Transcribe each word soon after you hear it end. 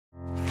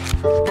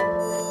The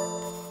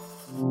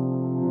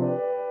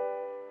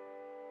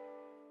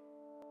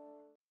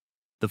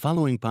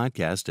following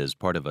podcast is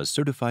part of a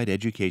certified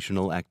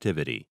educational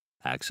activity.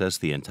 Access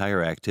the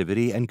entire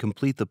activity and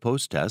complete the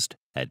post-test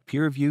at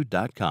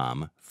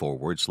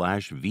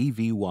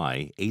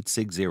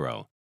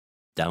peerview.com/VVY860.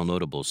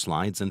 Downloadable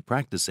slides and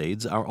practice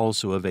aids are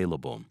also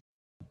available.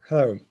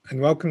 Hello,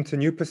 and welcome to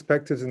New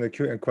Perspectives in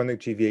Acute and Chronic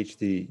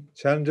GVHD,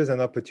 Challenges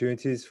and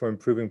Opportunities for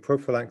Improving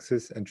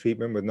Prophylaxis and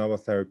Treatment with Novel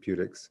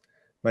Therapeutics.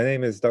 My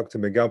name is Dr.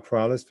 Miguel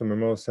Perales from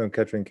Memorial Sloan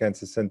Kettering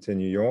Cancer Center in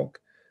New York,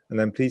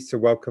 and I'm pleased to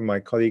welcome my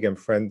colleague and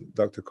friend,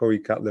 Dr. Corey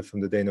Cutler from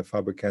the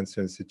Dana-Farber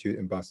Cancer Institute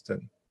in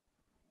Boston.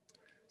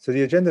 So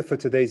the agenda for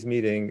today's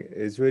meeting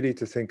is really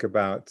to think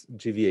about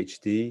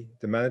GVHD,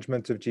 the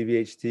management of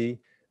GVHD,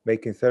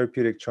 making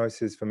therapeutic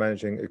choices for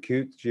managing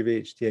acute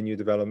GVHD and new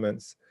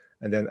developments,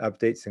 and then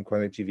updates in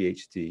chronic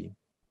GVHD,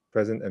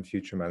 present and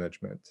future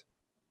management.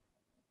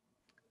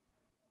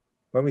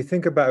 When we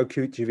think about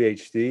acute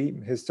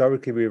GVHD,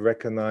 historically we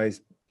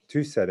recognize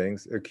two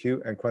settings,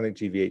 acute and chronic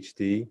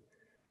GVHD.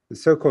 The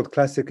so-called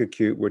classic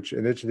acute, which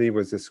initially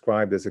was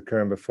described as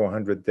occurring before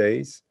 100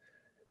 days,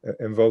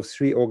 involves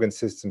three organ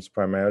systems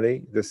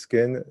primarily, the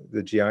skin,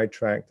 the GI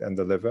tract, and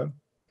the liver.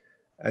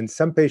 And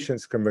some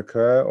patients can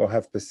recur or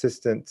have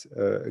persistent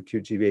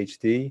acute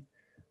GVHD.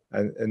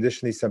 And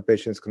additionally, some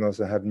patients can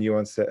also have new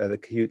onset and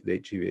acute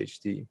late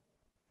GVHD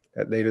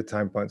at later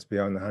time points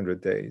beyond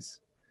 100 days.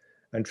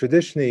 And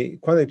traditionally,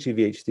 chronic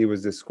GVHD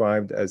was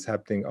described as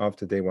happening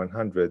after day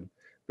 100,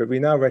 but we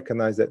now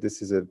recognize that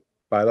this is a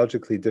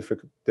biologically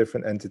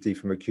different entity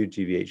from acute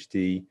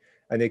GVHD,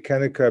 and it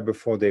can occur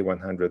before day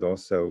 100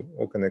 also,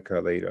 or can occur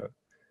later.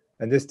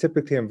 And this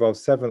typically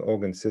involves several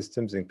organ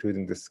systems,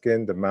 including the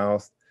skin, the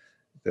mouth,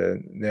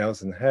 the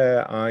nails and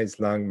hair,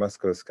 eyes, lung,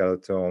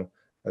 musculoskeletal,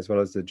 as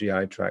well as the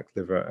GI tract,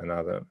 liver, and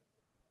other.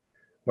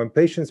 When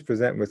patients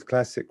present with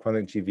classic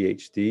chronic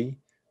GVHD,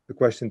 the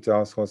question to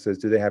ask also is,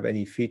 do they have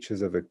any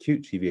features of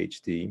acute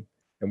GVHD,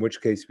 in which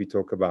case we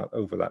talk about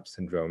overlap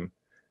syndrome.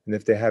 And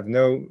if they have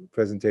no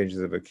presentations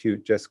of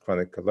acute, just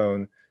chronic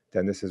alone,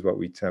 then this is what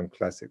we term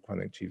classic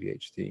chronic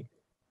GVHD.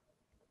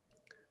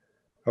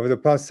 Over the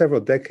past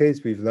several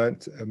decades, we've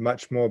learned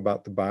much more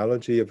about the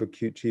biology of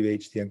acute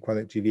GVHD and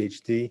chronic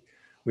GVHD.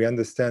 We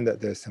understand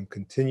that there's some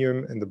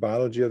continuum in the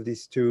biology of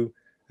these two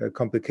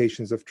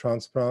complications of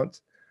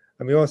transplant.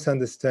 And we also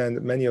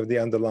understand many of the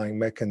underlying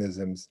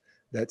mechanisms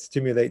that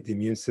stimulate the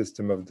immune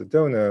system of the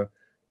donor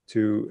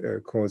to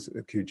cause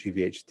acute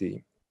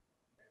GVHD.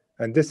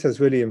 And this has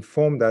really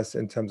informed us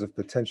in terms of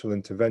potential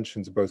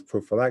interventions, both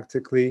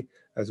prophylactically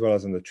as well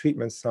as on the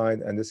treatment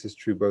side. And this is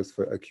true both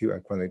for acute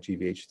and chronic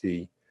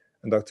GVHD.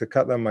 And Dr.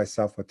 Cutler and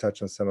myself will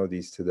touch on some of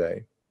these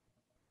today.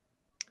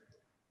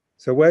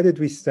 So where did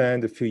we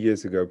stand a few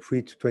years ago,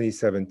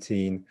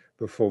 pre-2017,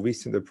 before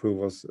recent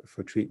approvals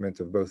for treatment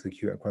of both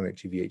acute and chronic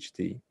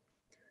GVHD?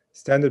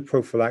 Standard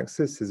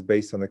prophylaxis is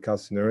based on a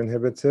calcineurin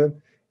inhibitor,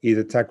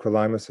 either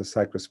tacrolimus or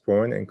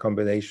cyclosporin in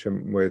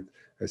combination with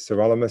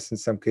sirolimus in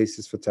some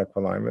cases for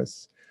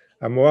tacrolimus,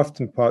 and more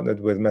often partnered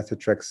with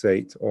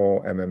methotrexate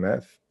or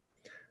MMF.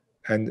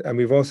 And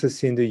we've also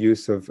seen the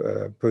use of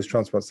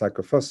post-transplant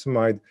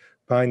cyclophosphamide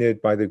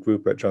pioneered by the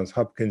group at Johns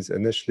Hopkins,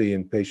 initially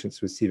in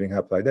patients receiving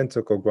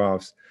haploidentical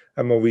grafts,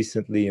 and more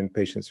recently in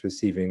patients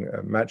receiving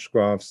matched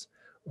grafts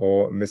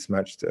or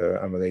mismatched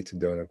unrelated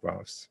donor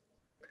grafts.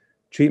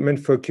 Treatment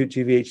for acute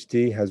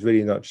GVHD has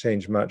really not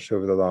changed much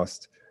over the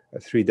last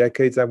 3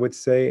 decades, I would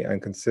say,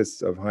 and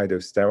consists of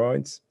high-dose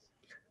steroids.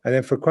 And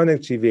then for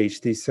chronic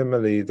GVHD,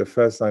 similarly, the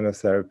first line of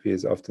therapy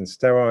is often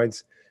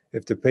steroids.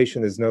 If the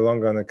patient is no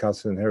longer on a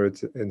calcium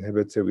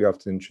inhibitor, we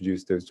often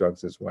introduce those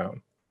drugs as well.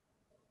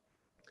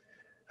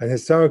 And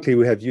historically,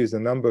 we have used a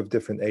number of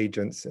different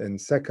agents in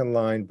second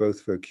line,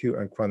 both for acute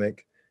and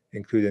chronic,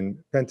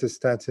 including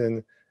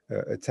pentostatin,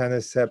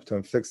 etanercept, or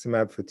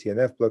infliximab for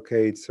TNF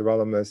blockade,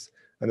 sirolimus,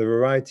 and a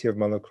variety of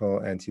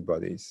monoclonal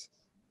antibodies.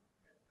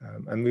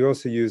 And we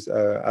also use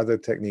other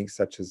techniques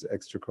such as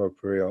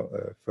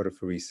extracorporeal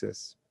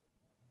photopheresis.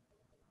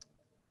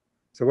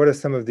 So what are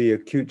some of the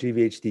acute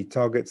GVHD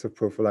targets of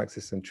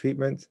prophylaxis and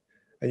treatment?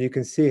 And you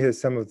can see here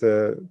some of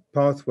the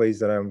pathways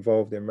that are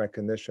involved in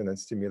recognition and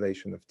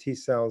stimulation of T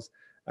cells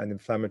and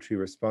inflammatory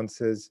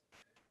responses.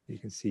 You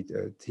can see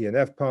the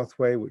TNF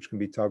pathway, which can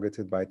be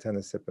targeted by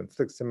etanercept and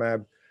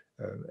infliximab,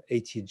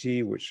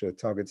 ATG, which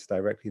targets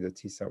directly the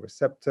T cell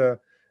receptor.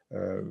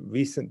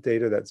 Recent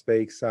data that's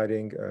very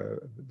exciting,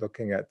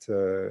 looking at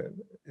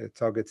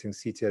targeting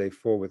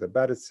CTLA-4 with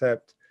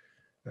abatacept.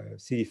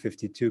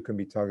 CD52 can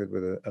be targeted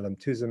with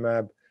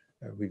alemtuzumab.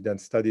 We've done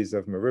studies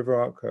of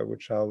Marivarok,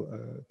 which I'll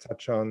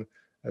touch on,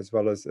 as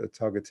well as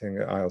targeting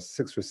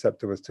IL-6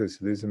 receptor with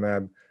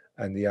tocilizumab,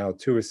 and the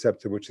IL-2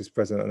 receptor, which is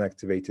present on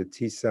activated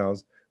T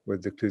cells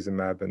with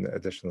daclizumab and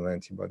additional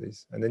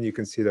antibodies. And then you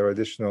can see there are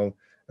additional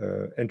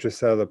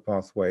intracellular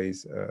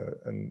pathways,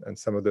 and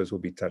some of those will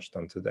be touched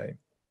on today.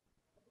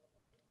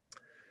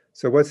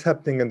 So what's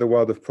happening in the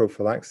world of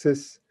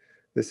prophylaxis?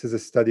 This is a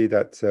study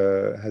that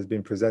has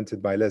been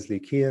presented by Leslie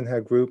Keane and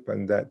her group,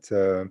 and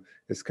that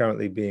is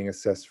currently being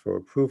assessed for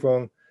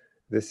approval.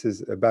 This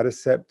is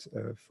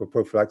abatacept for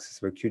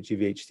prophylaxis of acute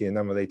GVHD and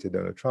unrelated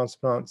donor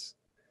transplants.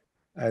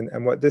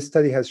 And what this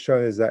study has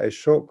shown is that a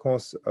short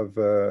course of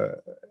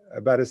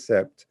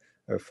abatacept,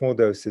 4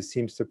 doses,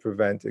 seems to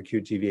prevent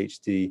acute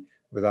GVHD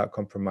without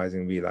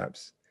compromising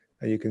relapse.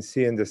 And you can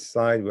see in this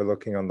slide, we're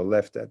looking on the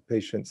left at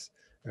patients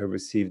who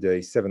received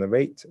a 7 of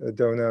 8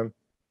 donor,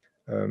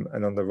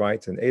 and on the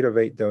right, an 8 of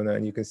 8 donor.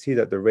 And you can see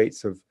that the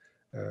rates of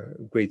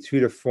grade 3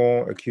 to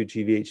 4 acute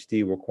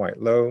GVHD were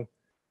quite low.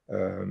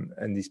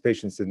 And these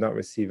patients did not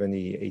receive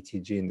any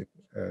ATG in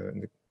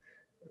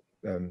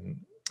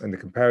the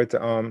comparator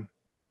arm.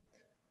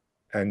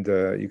 And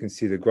you can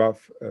see the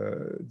graph,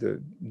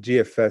 the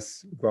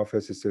GFS,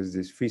 graft-versus-host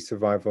disease-free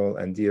survival,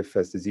 and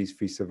DFS,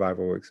 disease-free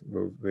survival,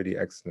 were really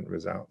excellent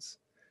results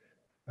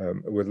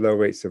with low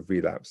rates of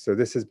relapse. So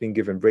this has been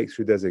given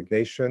breakthrough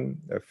designation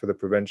for the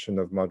prevention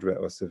of moderate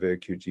or severe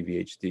acute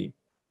GVHD.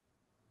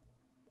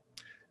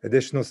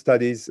 Additional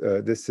studies,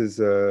 this is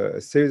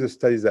a series of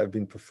studies that have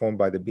been performed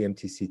by the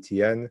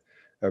BMT-CTN.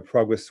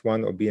 Progress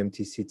 1 or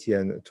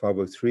BMT-CTN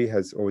 1203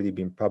 has already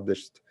been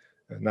published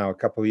now a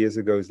couple of years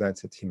ago in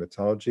Lancet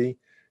Hematology.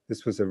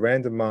 This was a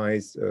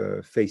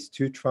randomized phase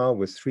 2 trial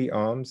with 3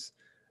 arms,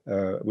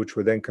 which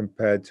were then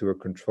compared to a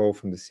control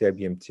from the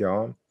CIBMT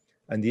arm.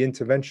 And the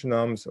intervention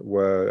arms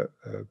were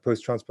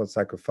post-transplant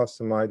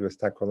cyclophosphamide with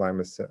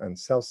tacrolimus and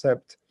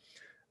Cellcept,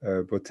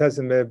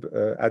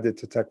 bortezomib added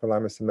to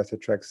tacrolimus and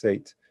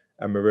methotrexate,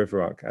 and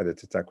merivoruc added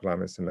to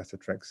tacrolimus and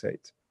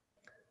methotrexate.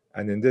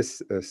 And in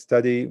this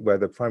study, where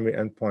the primary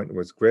endpoint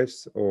was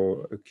GRIFS,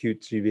 or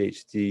acute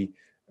GVHD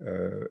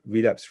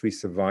relapse-free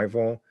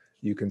survival,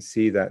 you can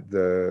see that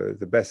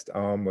the best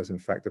arm was in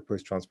fact the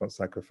post-transplant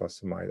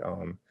cyclophosphamide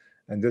arm.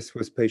 And this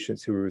was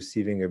patients who were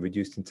receiving a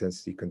reduced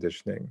intensity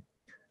conditioning.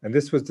 And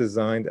this was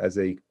designed as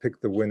a pick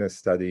the winner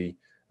study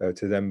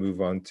to then move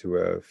on to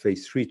a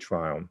phase 3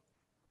 trial,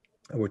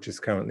 which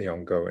is currently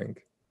ongoing.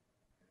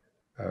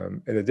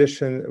 In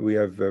addition, we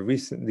have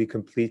recently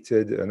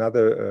completed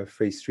another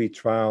phase 3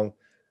 trial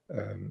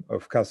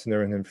of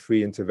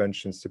calcineurin-free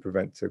interventions to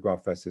prevent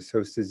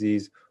graft-versus-host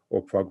disease,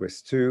 or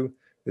Progress 2.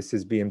 This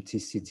is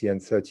BMT-CTN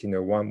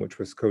 1301, which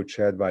was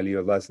co-chaired by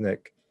Leo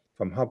Lasnik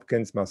from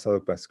Hopkins, Marcelo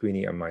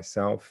Pasquini, and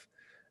myself.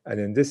 And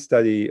in this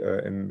study,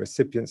 in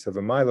recipients of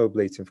a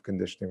myeloablative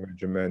conditioning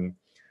regimen,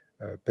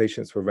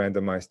 patients were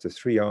randomized to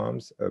 3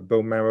 arms,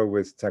 bone marrow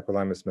with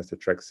tacrolimus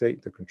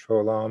methotrexate, the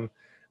control arm,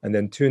 and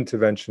then 2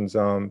 interventions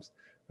arms,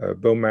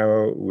 bone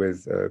marrow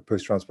with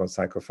post-transplant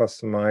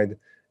cyclophosphamide,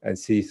 and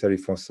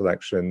CD34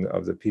 selection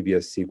of the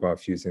PBSC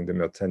graft using the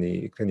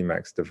Miltenyi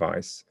Clinimax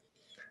device.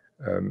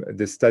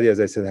 This study,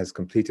 as I said, has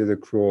completed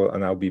accrual,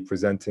 and I'll be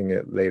presenting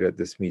it later at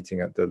this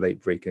meeting at the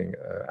late-breaking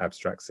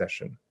abstract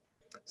session.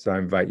 So I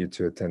invite you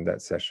to attend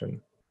that session.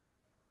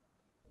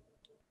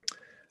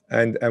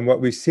 And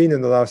what we've seen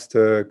in the last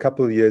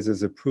couple of years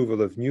is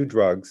approval of new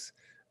drugs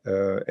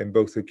in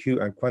both acute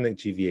and chronic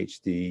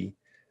GVHD.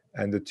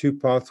 And the 2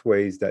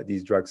 pathways that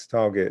these drugs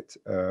target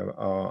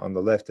are on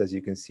the left, as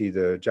you can see,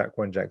 the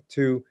JAK1,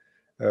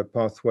 JAK2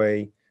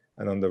 pathway,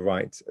 and on the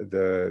right,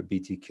 the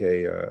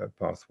BTK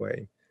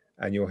pathway.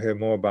 And you'll hear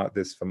more about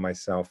this from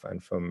myself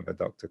and from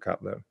Dr.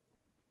 Cutler.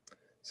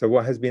 So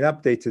what has been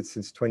updated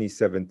since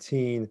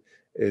 2017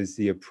 is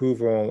the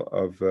approval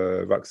of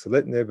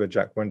ruxolitinib, a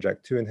JAK1,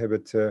 JAK2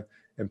 inhibitor,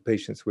 in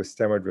patients with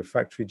steroid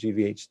refractory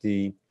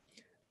GVHD,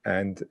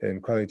 and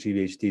in chronic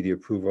GVHD, the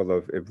approval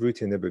of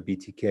ibrutinib, a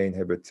BTK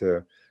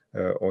inhibitor,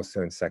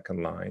 also in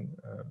second line.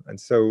 And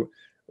so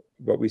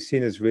what we've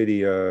seen is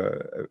really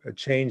a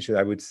change,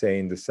 I would say,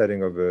 in the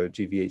setting of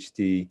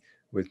GVHD,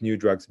 with new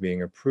drugs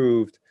being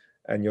approved.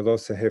 And you'll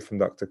also hear from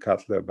Dr.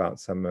 Cutler about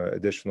some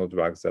additional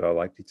drugs that are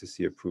likely to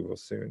see approval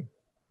soon.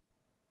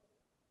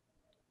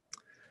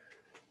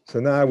 So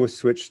now I will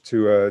switch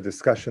to a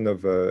discussion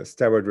of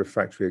steroid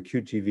refractory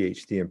acute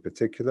GVHD in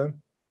particular.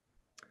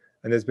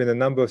 And there's been a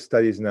number of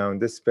studies now in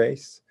this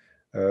space.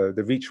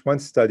 The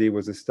REACH-1 study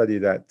was a study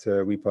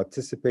that we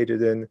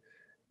participated in.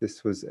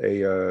 This was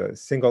a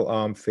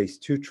single-arm phase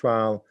 2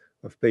 trial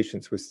of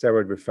patients with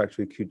steroid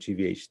refractory acute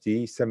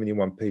GVHD.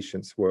 71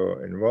 patients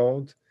were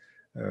enrolled.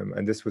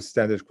 And this was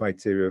standard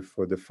criteria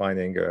for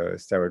defining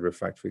steroid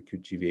refractory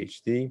acute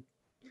GVHD.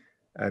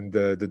 And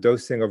the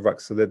dosing of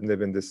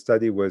ruxolitinib in this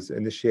study was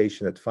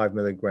initiation at 5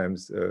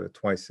 milligrams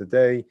twice a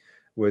day,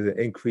 with an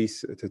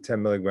increase to 10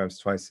 milligrams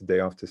twice a day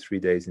after 3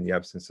 days in the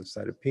absence of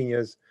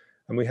cytopenias.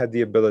 And we had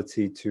the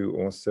ability to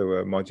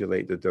also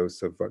modulate the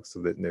dose of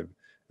ruxolitinib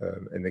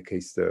in the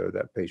case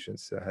that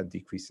patients had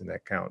decrease in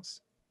their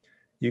counts.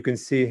 You can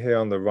see here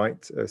on the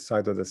right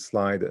side of the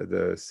slide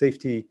the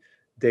safety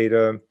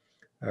data,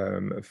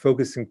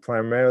 focusing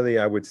primarily,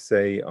 I would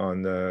say,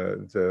 on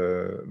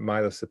the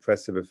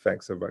myelosuppressive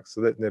effects of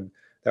ruxolitinib.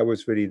 That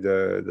was really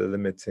the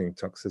limiting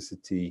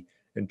toxicity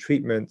in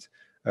treatment.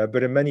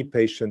 But in many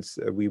patients,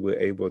 we were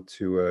able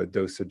to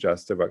dose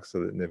adjust the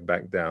ruxolitinib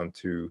back down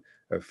to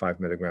 5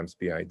 milligrams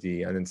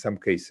BID. And in some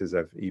cases,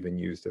 I've even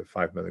used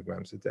 5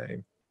 milligrams a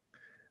day.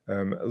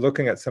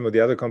 Looking at some of the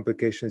other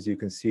complications, you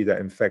can see that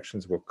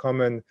infections were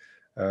common,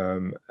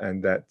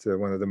 and that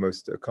one of the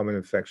most common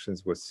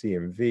infections was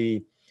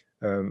CMV.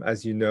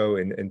 As you know,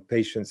 in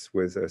patients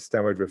with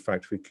steroid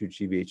refractory acute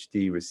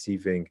GVHD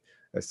receiving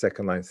a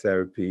second-line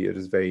therapy, it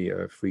is very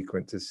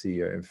frequent to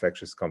see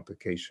infectious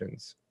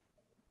complications.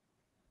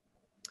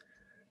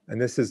 And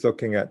this is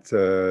looking at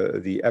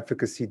the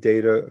efficacy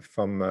data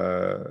from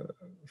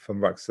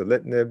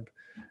ruxolitinib.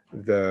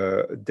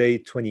 The day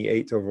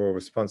 28 overall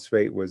response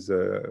rate was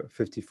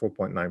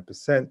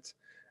 54.9%,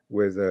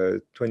 with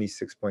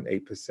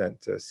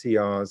 26.8%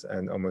 CRs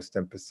and almost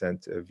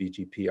 10%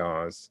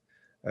 VGPRs,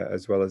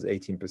 as well as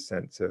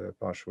 18%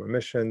 partial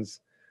remissions.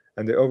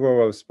 And the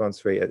overall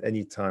response rate at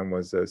any time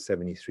was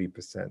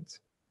 73%.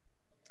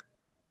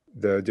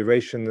 The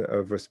duration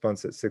of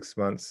response at 6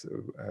 months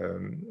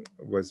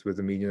was with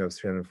a median of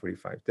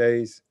 345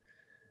 days.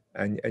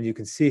 And you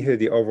can see here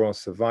the overall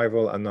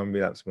survival and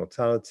non-relapse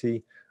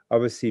mortality.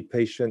 Obviously,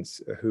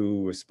 patients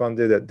who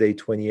responded at day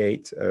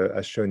 28,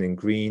 as shown in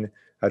green,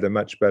 had a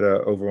much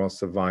better overall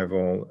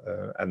survival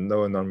and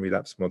lower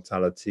non-relapse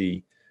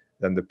mortality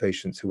than the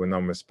patients who were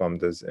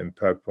non-responders in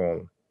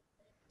purple,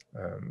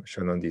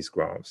 shown on these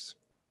graphs.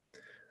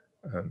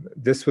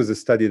 This was a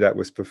study that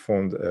was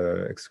performed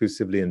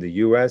exclusively in the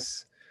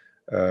US.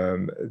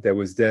 There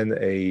was then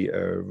a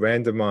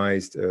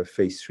randomized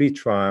phase 3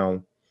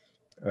 trial,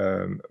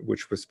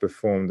 which was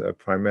performed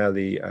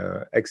primarily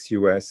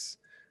ex-US.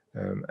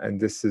 And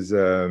this is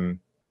the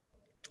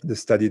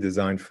study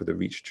designed for the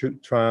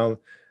REACH trial.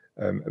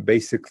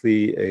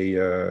 Basically,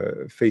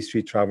 a phase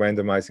 3 trial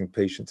randomizing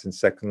patients in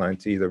second line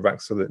to either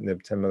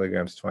ruxolitinib 10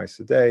 milligrams twice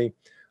a day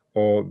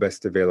or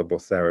best available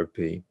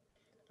therapy.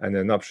 And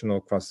an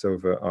optional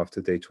crossover after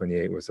day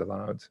 28 was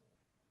allowed.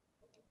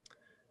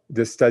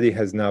 This study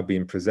has now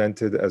been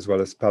presented as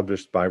well as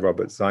published by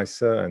Robert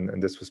Zeisser,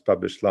 and this was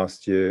published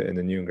last year in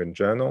the New England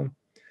Journal.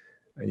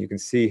 And you can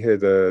see here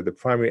the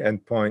primary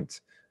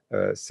endpoint,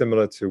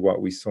 similar to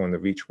what we saw in the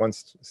REACH-1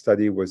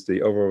 study, was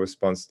the overall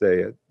response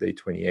day at day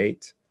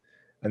 28.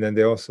 And then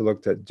they also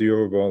looked at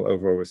durable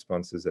overall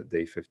responses at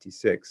day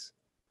 56.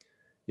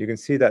 You can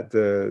see that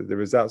the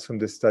results from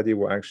this study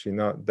were actually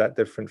not that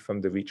different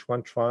from the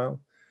REACH-1 trial,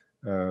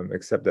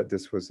 except that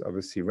this was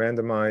obviously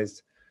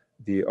randomized.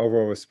 The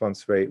overall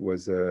response rate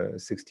was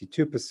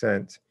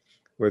 62%,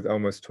 with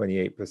almost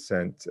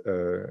 28%,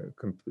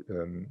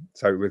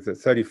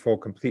 with 34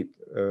 complete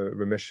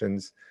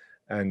remissions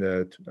and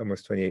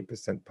almost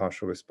 28%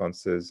 partial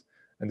responses.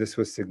 And this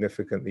was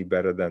significantly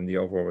better than the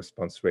overall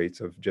response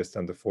rate of just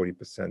under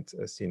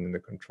 40% seen in the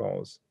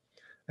controls.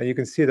 And you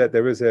can see that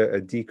there is a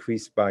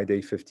decrease by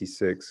day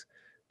 56,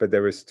 but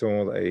there is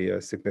still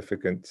a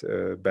significant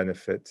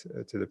benefit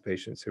to the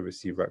patients who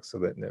receive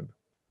ruxolitinib.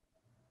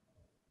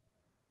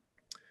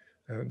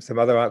 Some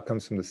other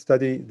outcomes from the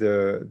study: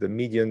 the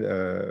median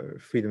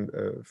freedom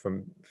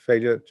from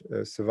failure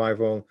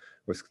survival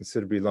was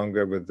considerably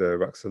longer with the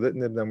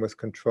ruxolitinib than with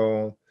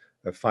control,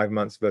 5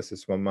 months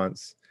versus 1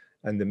 month.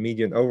 And the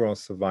median overall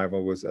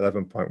survival was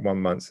 11.1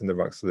 months in the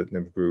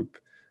ruxolitinib group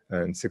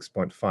and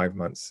 6.5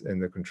 months in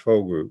the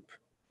control group.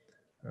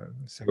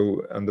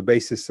 So on the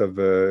basis of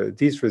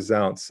these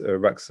results,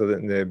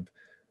 ruxolitinib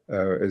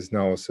is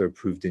now also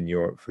approved in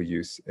Europe for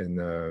use in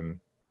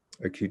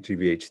acute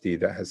GVHD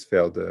that has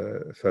failed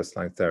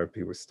first-line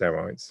therapy with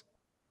steroids.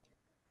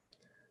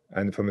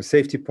 And from a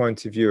safety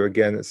point of view,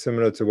 again,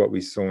 similar to what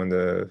we saw in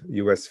the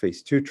US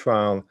phase 2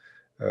 trial,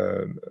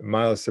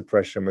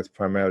 myelosuppression with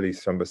primarily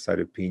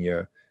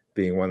thrombocytopenia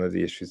being one of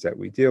the issues that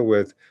we deal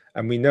with.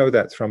 And we know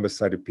that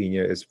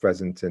thrombocytopenia is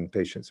present in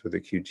patients with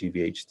acute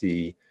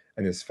GVHD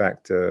and in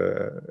fact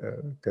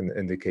can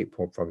indicate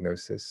poor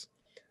prognosis.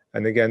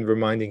 And again,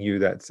 reminding you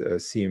that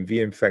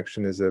CMV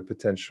infection is a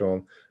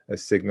potential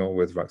signal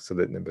with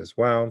ruxolitinib as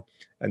well.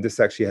 And this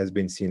actually has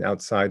been seen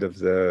outside of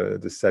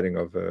the setting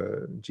of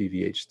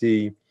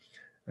GVHD.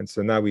 And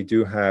so now we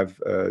do have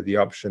the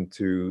option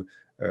to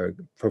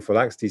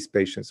prophylax these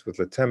patients with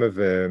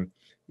letermovir,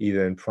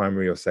 either in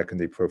primary or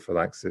secondary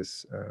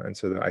prophylaxis. And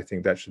so I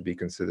think that should be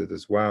considered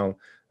as well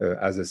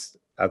as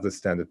a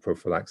standard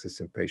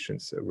prophylaxis in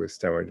patients with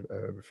steroid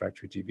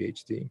refractory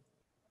GVHD.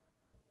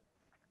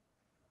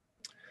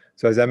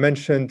 So as I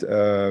mentioned,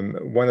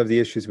 one of the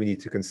issues we need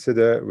to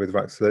consider with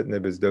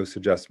ruxolitinib is dose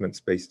adjustments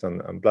based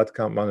on blood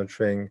count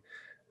monitoring.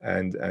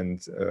 And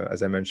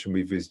as I mentioned,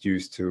 we've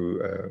reduced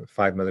to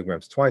 5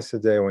 milligrams twice a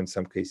day, or in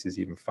some cases,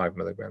 even 5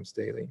 milligrams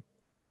daily.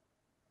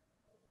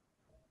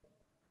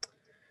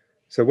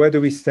 So where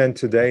do we stand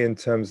today in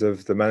terms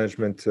of the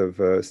management of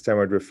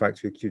steroid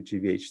refractory acute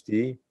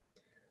GVHD?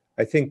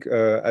 I think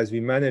as we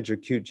manage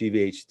acute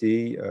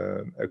GVHD,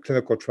 a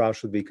clinical trial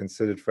should be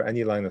considered for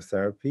any line of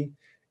therapy,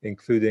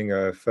 including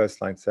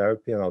first-line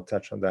therapy, and I'll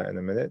touch on that in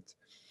a minute.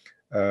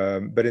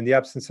 But in the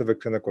absence of a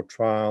clinical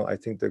trial, I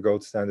think the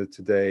gold standard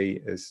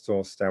today is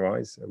still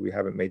steroids. We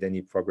haven't made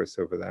any progress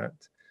over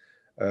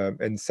that.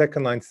 In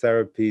second-line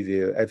therapy,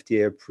 the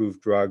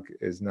FDA-approved drug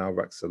is now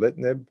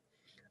ruxolitinib.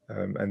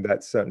 And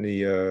that's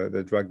certainly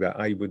the drug that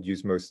I would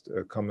use most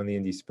commonly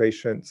in these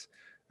patients.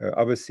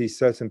 Obviously,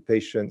 certain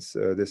patients,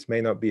 this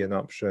may not be an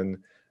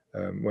option.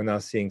 We're now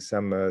seeing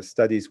some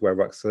studies where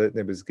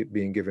ruxolitinib is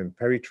being given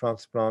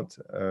peri-transplant,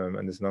 and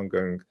there's an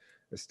ongoing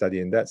study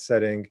in that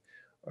setting,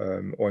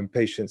 or in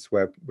patients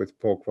with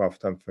poor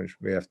graft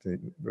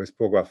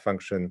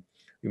function,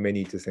 we may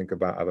need to think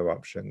about other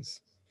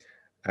options.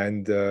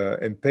 And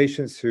in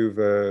patients who've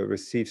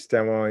received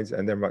steroids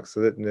and then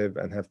ruxolitinib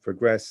and have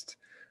progressed,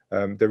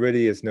 there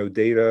really is no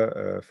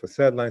data for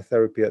third-line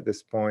therapy at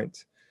this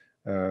point.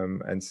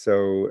 And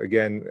so,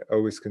 again,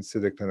 always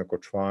consider clinical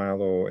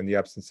trial, or in the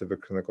absence of a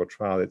clinical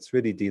trial, it's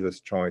really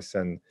dealer's choice.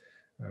 And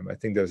I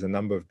think there's a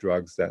number of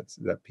drugs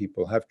that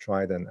people have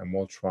tried and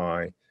will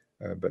try,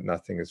 but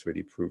nothing is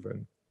really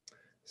proven.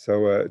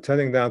 So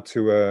turning now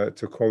to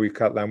Corey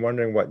Cutler, I'm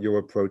wondering what your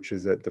approach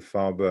is at the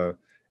FARBA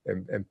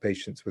in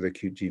patients with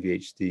acute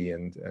GVHD,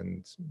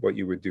 and what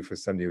you would do for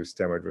somebody who's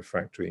steroid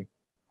refractory.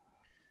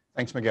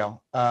 Thanks,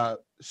 Miguel.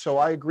 So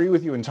I agree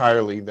with you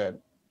entirely that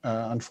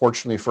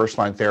unfortunately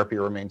first-line therapy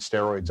remains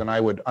steroids, and I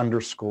would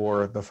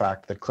underscore the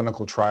fact that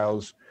clinical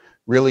trials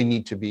really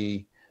need to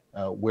be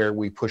where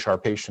we push our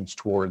patients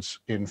towards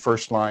in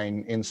first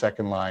line, in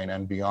second line,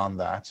 and beyond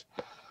that.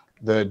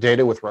 The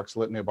data with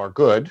ruxolitinib are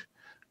good,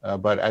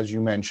 but as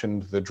you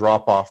mentioned, the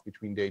drop-off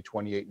between day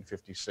 28 and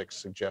 56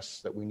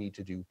 suggests that we need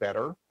to do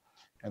better,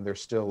 and there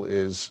still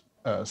is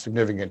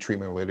significant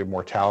treatment-related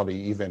mortality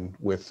even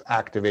with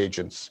active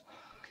agents.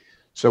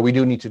 So we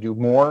do need to do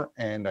more,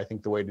 and I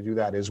think the way to do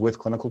that is with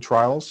clinical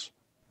trials.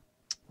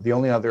 The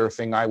only other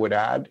thing I would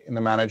add in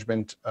the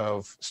management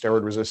of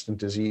steroid-resistant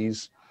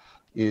disease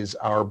is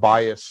our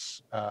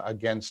bias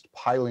against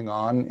piling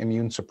on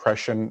immune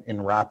suppression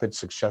in rapid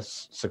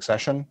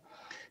succession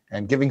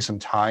and giving some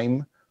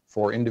time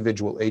for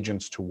individual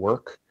agents to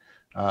work.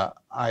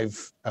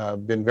 I've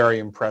been very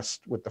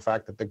impressed with the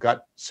fact that the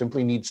gut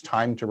simply needs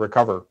time to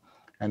recover.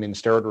 And in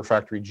steroid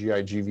refractory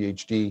GI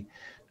GVHD,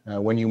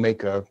 when you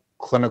make a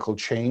clinical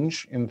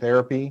change in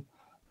therapy,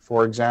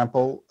 for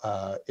example,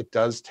 it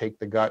does take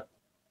the gut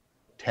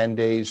 10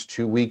 days,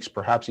 2 weeks,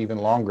 perhaps even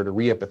longer to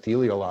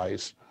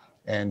reepithelialize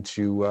and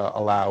to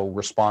allow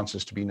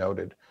responses to be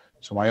noted.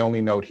 So my only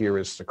note here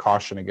is to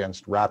caution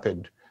against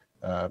rapid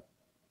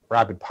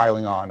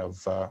piling on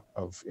of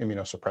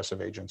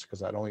immunosuppressive agents,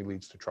 because that only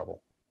leads to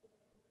trouble.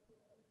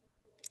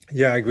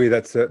 Yeah, I agree.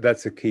 That's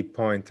a key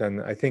point.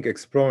 And I think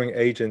exploring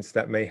agents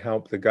that may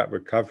help the gut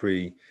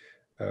recovery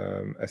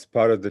as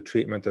part of the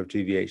treatment of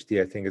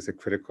GVHD, I think, is a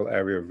critical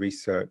area of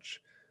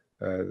research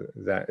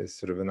that is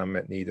sort of an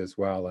unmet need as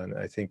well. And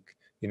I think,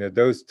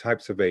 those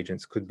types of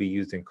agents could be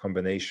used in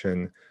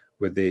combination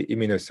with the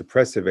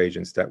immunosuppressive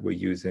agents that we're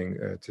using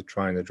to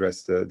try and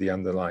address the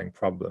underlying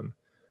problem.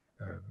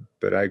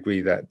 But I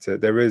agree that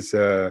there is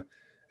a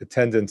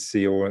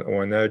tendency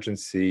or an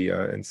urgency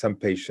in some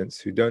patients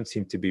who don't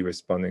seem to be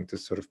responding to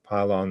sort of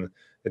pile on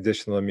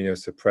additional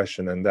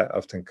immunosuppression, and that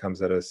often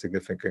comes at a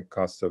significant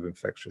cost of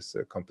infectious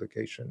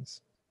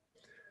complications.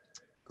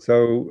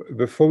 So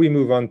before we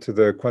move on to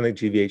the chronic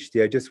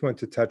GVHD, I just want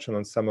to touch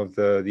on some of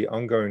the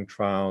ongoing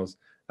trials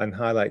and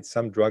highlight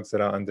some drugs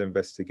that are under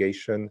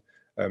investigation.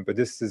 But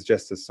this is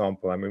just a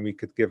sample. I mean, we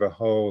could give a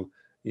whole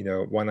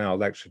 1-hour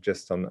lecture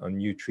just on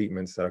new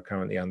treatments that are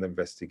currently under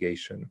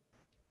investigation.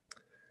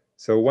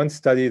 So one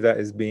study that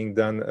is being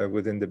done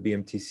within the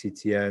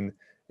BMT-CTN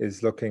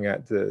is looking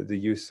at the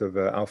use of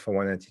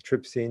alpha-1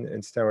 antitrypsin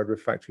in steroid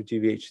refractory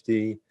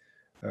GVHD.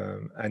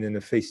 And in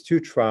a phase 2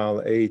 trial,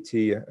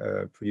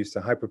 AAT produced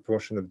a high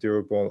proportion of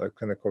durable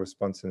clinical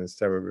response in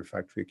steroid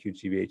refractory acute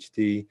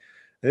GVHD.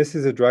 And this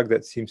is a drug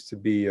that seems to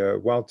be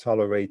well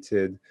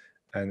tolerated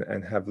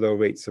and have low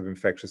rates of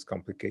infectious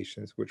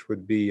complications, which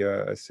would be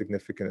a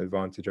significant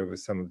advantage over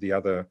some of the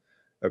other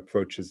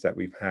approaches that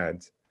we've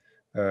had.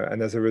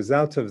 And as a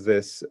result of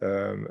this,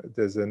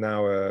 there's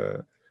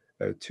now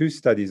 2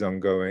 studies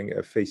ongoing,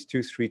 a phase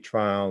 2/3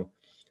 trial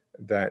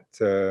that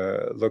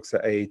looks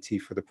at AAT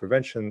for the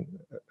prevention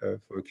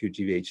for acute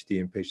GVHD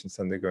in patients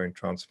undergoing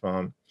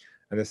transplant,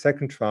 and a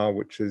second trial,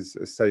 which is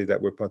a study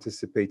that we're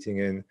participating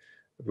in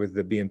with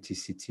the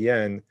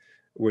BMT-CTN,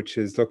 which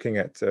is looking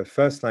at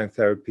first-line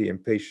therapy in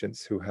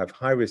patients who have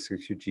high-risk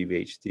acute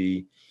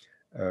GVHD,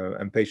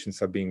 and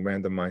patients are being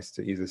randomized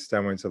to either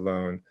steroids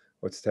alone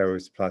or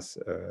steroids plus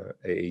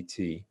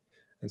AAT.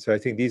 And so I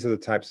think these are the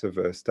types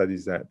of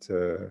studies that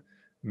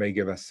may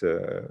give us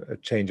a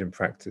change in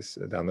practice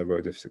down the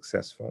road if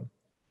successful.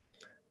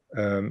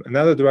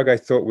 Another drug I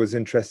thought was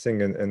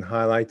interesting in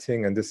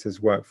highlighting, and this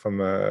is work from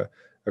a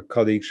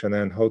colleague,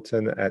 Shanann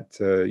Holton at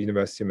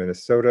University of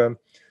Minnesota,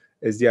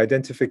 is the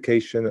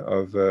identification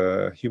of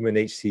human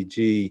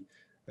HCG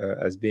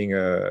as being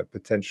a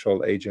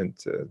potential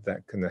agent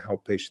that can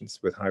help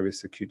patients with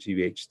high-risk acute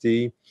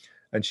GVHD.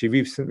 And she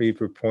recently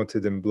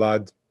reported in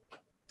Blood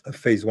a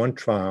phase 1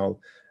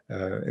 trial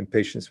in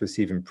patients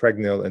receiving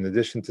Pregnil in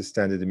addition to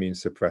standard immune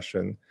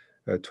suppression.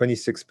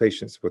 26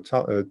 patients were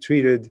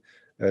treated.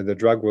 The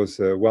drug was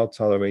well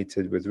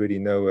tolerated with really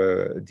no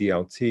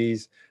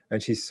DLTs,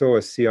 and she saw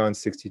a CR in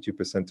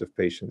 62% of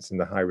patients in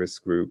the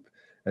high-risk group.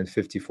 and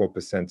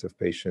 54% of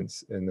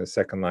patients in the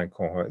second-line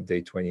cohort at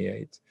day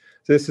 28.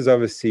 So this is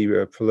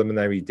obviously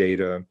preliminary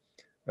data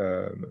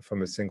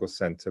from a single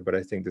center, but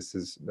I think this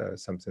is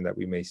something that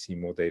we may see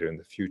more data in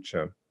the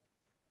future.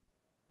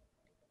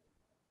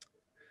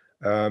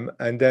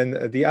 And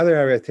then the other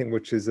area I think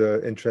which is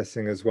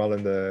interesting as well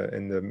in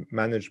the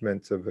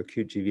management of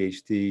acute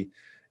GVHD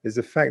is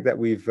the fact that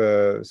we've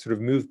sort of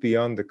moved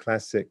beyond the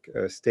classic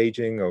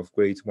staging of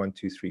grades 1,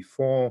 2, 3,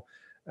 4,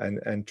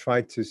 and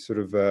tried to sort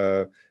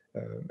of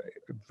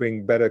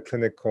bring better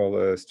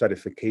clinical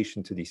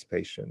stratification to these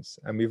patients.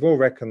 And we've all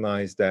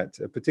recognized that,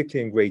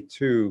 particularly in grade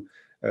 2,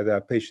 there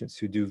are patients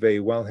who do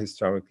very well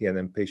historically and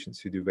then patients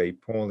who do very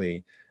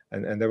poorly,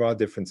 and there are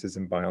differences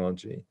in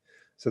biology.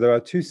 So there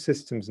are two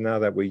systems now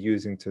that we're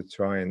using to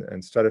try and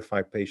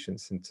stratify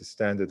patients into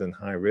standard and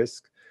high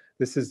risk.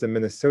 This is the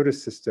Minnesota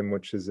system,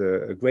 which is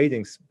a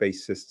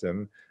grading-based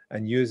system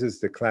and uses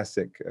the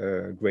classic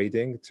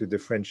grading to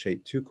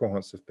differentiate two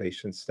cohorts of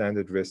patients,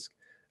 standard risk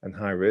and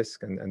high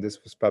risk. And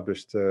this was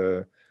published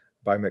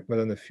by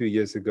Macmillan a few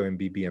years ago in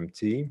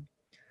BBMT.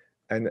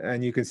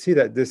 And you can see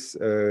that this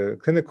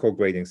clinical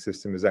grading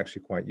system is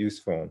actually quite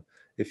useful.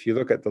 If you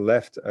look at the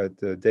left at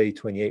the day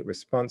 28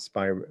 response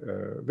by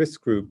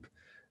risk group,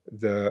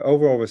 the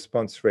overall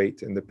response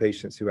rate in the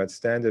patients who had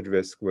standard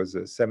risk was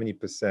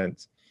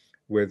 70%,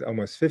 with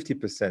almost 50%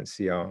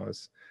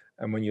 CRs.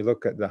 And when you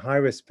look at the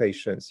high-risk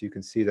patients, you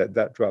can see that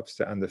that drops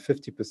to under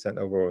 50%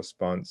 overall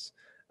response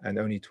and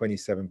only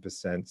 27%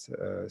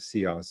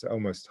 CRs, so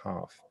almost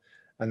half.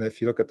 And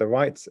if you look at the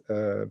right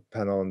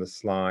panel on the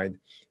slide,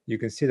 you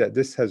can see that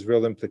this has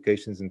real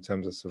implications in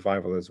terms of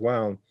survival as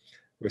well,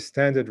 with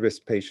standard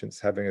risk patients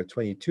having a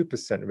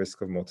 22%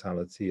 risk of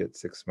mortality at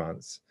 6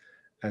 months,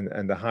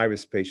 and the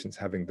high-risk patients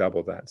having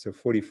double that, so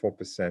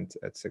 44%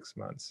 at 6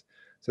 months.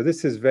 So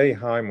this is very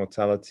high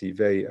mortality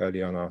very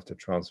early on after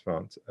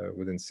transplant,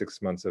 within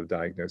 6 months of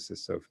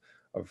diagnosis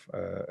of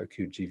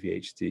acute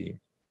GVHD.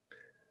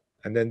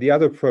 And then the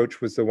other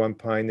approach was the one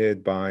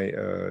pioneered by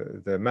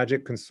the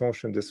MAGIC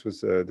Consortium. This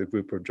was the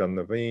group of John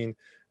Levine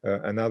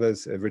and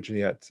others,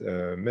 originally at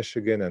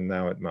Michigan and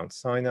now at Mount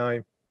Sinai.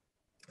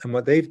 And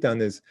what they've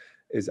done is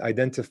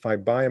identify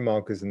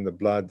biomarkers in the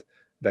blood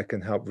that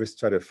can help risk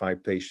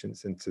stratify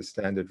patients into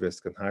standard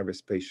risk and high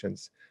risk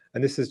patients.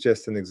 And this is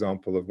just an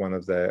example of one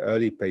of their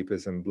early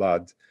papers in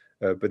blood,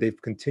 but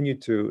they've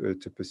continued to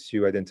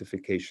pursue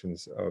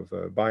identifications of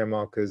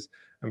biomarkers.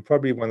 And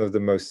probably one of the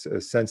most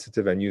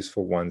sensitive and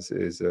useful ones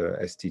is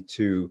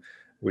ST2,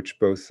 which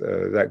both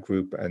that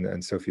group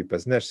and Sophie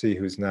Pasnesi,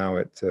 who's now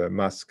at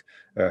Musk,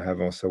 have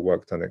also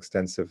worked on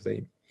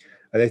extensively.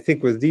 And I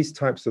think with these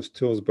types of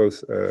tools,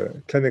 both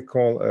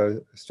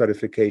clinical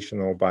stratification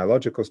or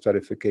biological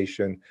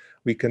stratification,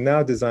 we can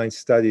now design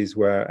studies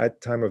where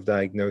at time of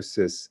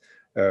diagnosis,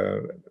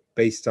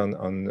 based on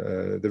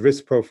the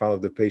risk profile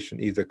of the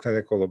patient, either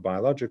clinical or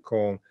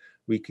biological,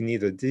 we can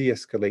either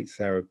de-escalate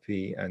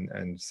therapy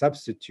and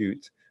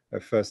substitute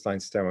first-line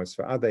steroids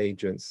for other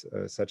agents,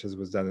 such as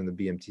was done in the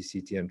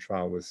BMT-CTN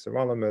trial with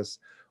sirolimus,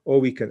 or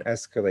we can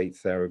escalate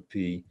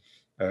therapy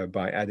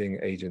by adding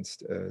agents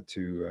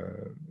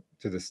to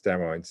the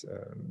steroids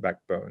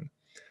backbone.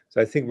 So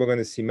I think we're going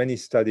to see many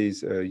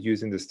studies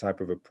using this type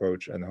of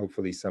approach, and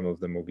hopefully some of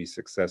them will be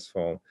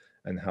successful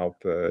and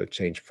help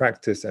change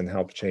practice and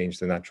help change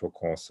the natural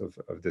course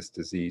of this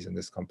disease and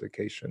this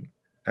complication.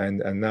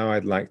 And now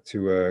I'd like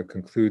to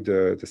conclude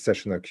the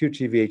session on acute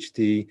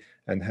GVHD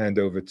and hand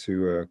over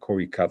to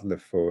Corey Cutler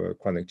for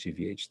chronic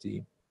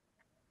GVHD.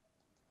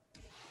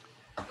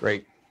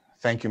 Great.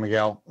 Thank you,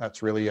 Miguel.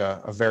 That's really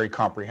a very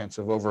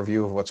comprehensive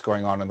overview of what's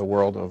going on in the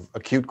world of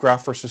acute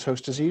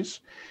graft-versus-host disease.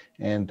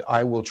 And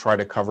I will try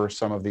to cover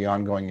some of the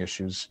ongoing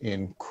issues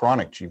in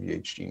chronic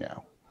GVHD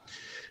now.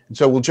 And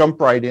so we'll jump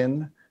right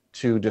in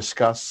to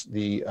discuss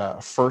the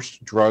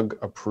first drug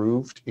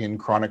approved in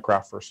chronic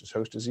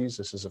graft-versus-host disease.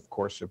 This is, of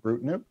course,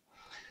 ibrutinib.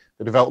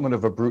 The development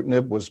of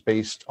ibrutinib was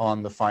based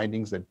on the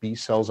findings that B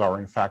cells are,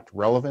 in fact,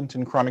 relevant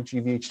in chronic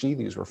GVHD.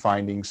 These were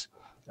findings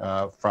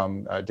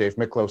from Dave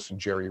Miklos and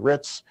Jerry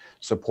Ritz,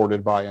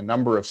 supported by a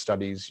number of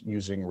studies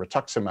using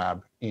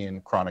rituximab in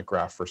chronic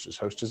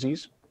graft-versus-host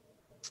disease.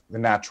 The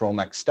natural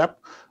next step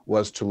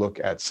was to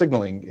look at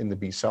signaling in the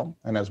B cell.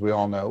 And as we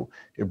all know,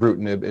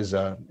 ibrutinib is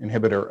an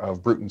inhibitor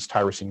of Bruton's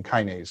tyrosine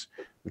kinase,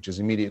 which is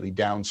immediately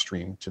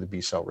downstream to the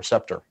B cell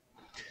receptor.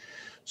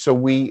 So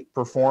we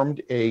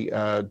performed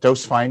a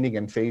dose finding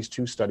and phase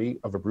 2 study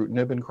of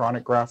ibrutinib in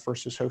chronic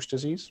graft-versus-host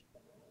disease.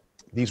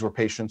 These were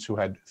patients who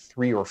had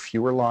 3 or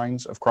fewer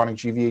lines of chronic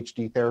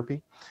GVHD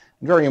therapy.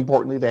 And very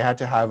importantly, they had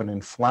to have an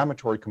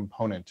inflammatory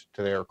component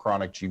to their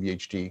chronic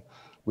GVHD,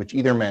 which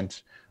either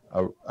meant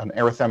an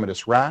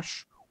erythematous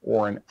rash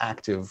or an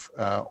active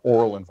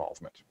oral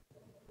involvement.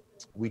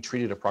 We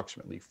treated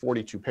approximately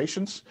 42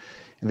 patients,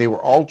 and they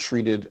were all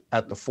treated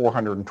at the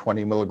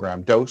 420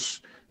 milligram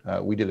dose.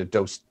 We did a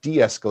dose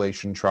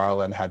de-escalation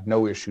trial and had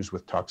no issues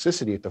with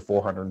toxicity at the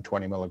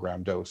 420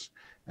 milligram dose.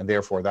 And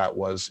therefore, that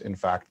was, in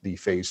fact, the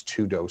phase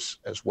 2 dose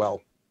as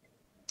well.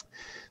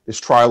 This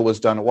trial was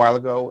done a while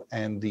ago,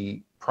 and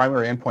the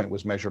primary endpoint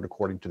was measured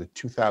according to the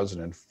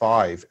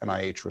 2005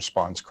 NIH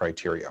response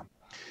criteria.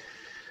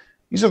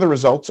 These are the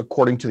results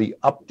according to the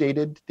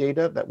updated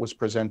data that was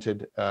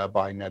presented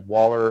by Ned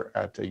Waller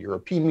at a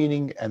European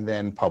meeting and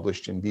then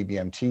published in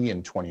BBMT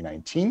in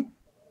 2019.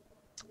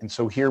 And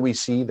so here we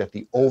see that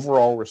the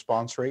overall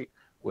response rate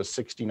was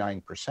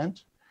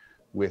 69%,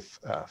 with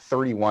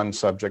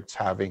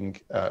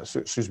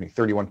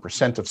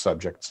 31% of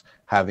subjects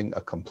having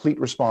a complete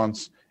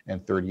response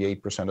and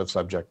 38% of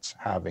subjects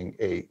having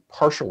a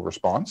partial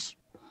response.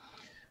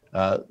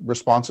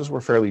 Responses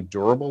were fairly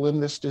durable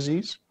in this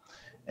disease.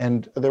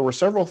 And there were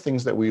several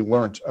things that we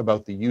learned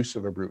about the use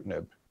of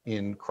ibrutinib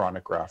in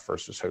chronic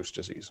graft-versus-host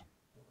disease.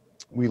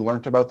 We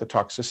learned about the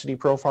toxicity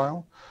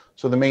profile.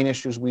 So the main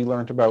issues we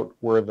learned about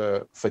were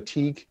the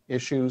fatigue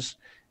issues,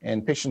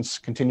 and patients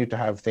continued to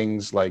have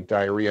things like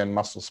diarrhea and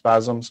muscle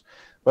spasms,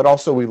 but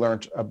also we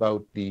learned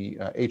about the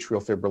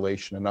atrial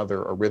fibrillation and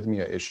other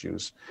arrhythmia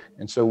issues.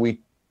 And so we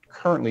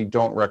currently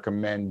don't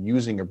recommend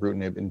using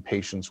ibrutinib in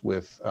patients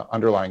with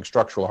underlying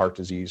structural heart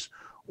disease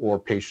or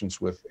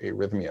patients with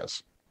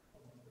arrhythmias.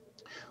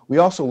 We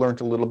also learned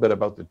a little bit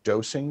about the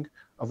dosing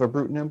of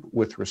ibrutinib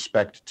with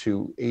respect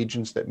to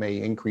agents that may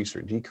increase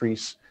or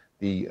decrease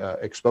the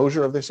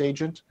exposure of this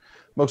agent.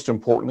 Most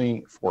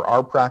importantly for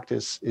our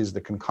practice is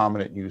the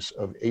concomitant use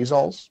of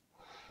azoles.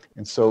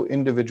 And so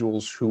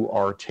individuals who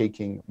are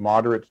taking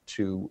moderate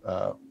to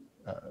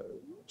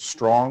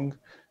strong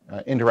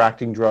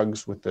interacting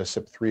drugs with the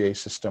CYP3A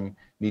system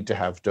need to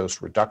have dose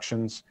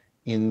reductions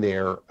in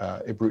their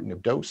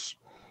ibrutinib dose.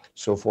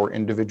 So for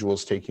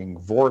individuals taking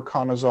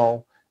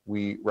voriconazole,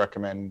 we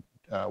recommend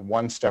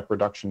one step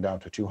reduction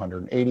down to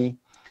 280,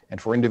 and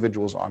for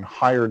individuals on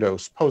higher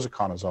dose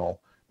posaconazole,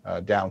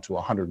 down to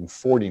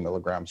 140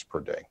 milligrams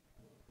per day.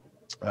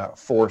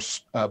 For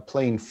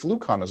plain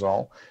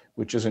fluconazole,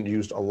 which isn't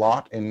used a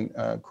lot in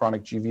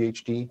chronic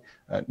GVHD,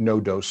 no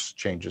dose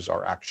changes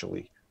are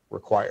actually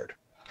required.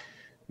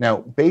 Now,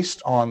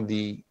 based on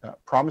the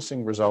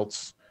promising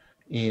results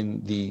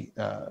in the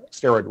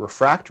steroid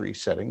refractory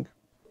setting,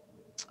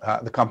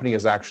 the company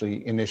has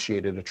actually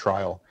initiated a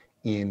trial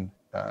in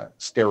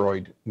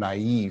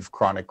steroid-naive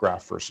chronic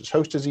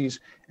graft-versus-host disease,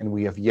 and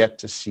we have yet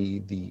to see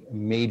the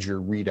major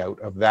readout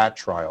of that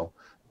trial,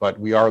 but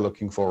we are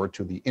looking forward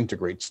to the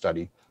INTEGRATE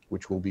study,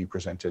 which will be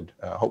presented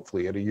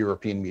hopefully at a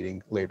European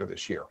meeting later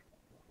this year.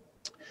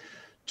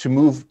 To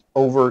move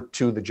over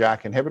to the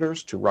JAK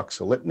inhibitors, to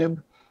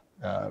ruxolitinib,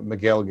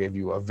 Miguel gave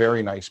you a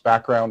very nice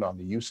background on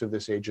the use of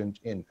this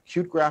agent in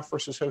acute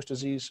graft-versus-host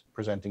disease,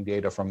 presenting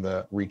data from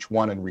the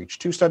REACH-1 and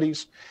REACH-2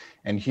 studies.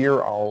 And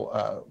here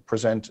I'll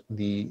present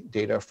the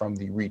data from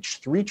the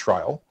REACH-3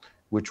 trial,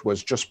 which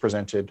was just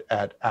presented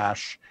at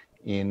ASH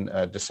in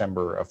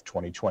December of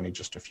 2020,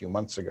 just a few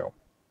months ago.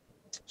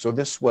 So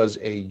this was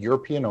a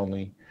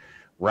European-only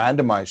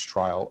randomized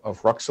trial of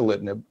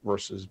ruxolitinib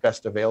versus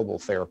best available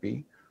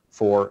therapy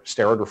for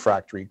steroid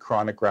refractory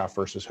chronic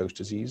graft-versus-host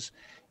disease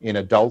in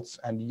adults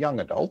and young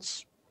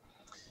adults.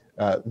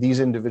 These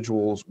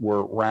individuals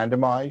were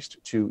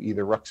randomized to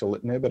either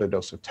ruxolitinib at a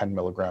dose of 10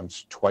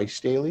 milligrams twice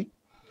daily,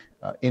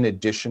 in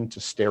addition to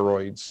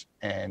steroids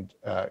and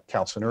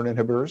calcineurin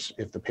inhibitors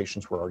if the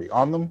patients were already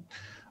on them,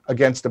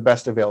 against the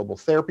best available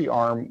therapy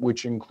arm,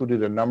 which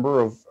included a number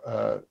of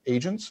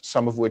agents,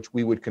 some of which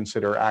we would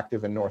consider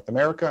active in North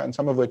America, and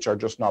some of which are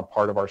just not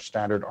part of our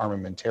standard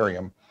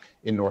armamentarium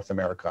in North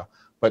America,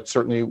 but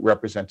certainly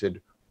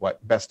represented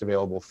what best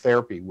available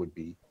therapy would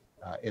be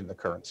in the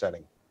current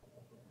setting.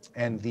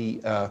 And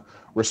the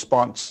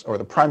response, or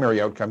the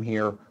primary outcome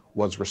here,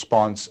 was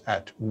response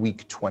at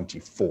week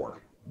 24.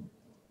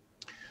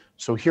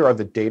 So here are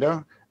the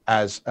data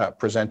as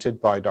presented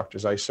by Dr.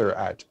 Zeisser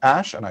at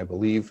ASH, and I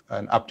believe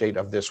an update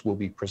of this will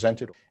be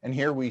presented. And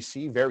here we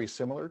see, very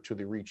similar to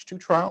the REACH-2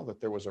 trial,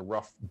 that there was a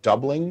rough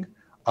doubling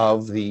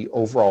of the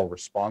overall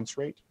response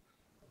rate,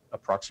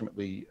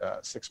 approximately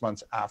 6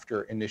 months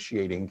after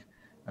initiating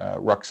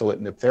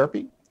ruxolitinib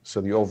therapy. So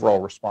the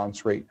overall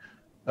response rate,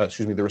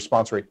 the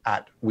response rate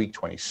at week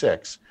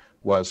 26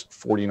 was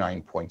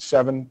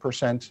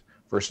 49.7%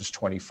 versus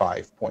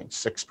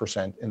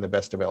 25.6% in the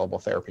best available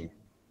therapy.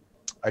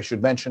 I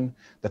should mention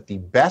that the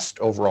best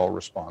overall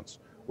response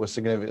was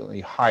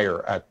significantly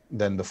higher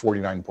than the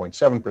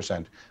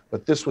 49.7%,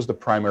 but this was the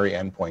primary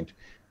endpoint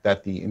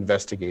that the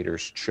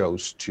investigators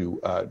chose to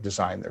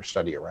design their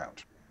study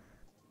around.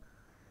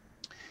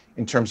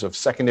 In terms of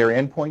secondary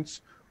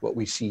endpoints, what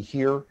we see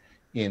here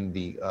in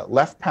the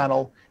left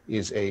panel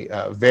is a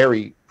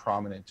very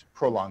prominent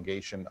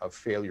prolongation of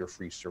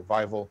failure-free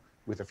survival,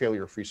 with a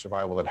failure-free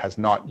survival that has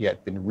not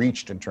yet been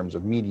reached in terms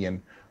of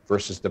median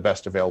versus the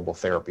best available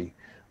therapy,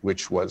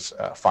 which was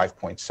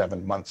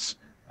 5.7 months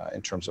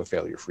in terms of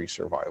failure-free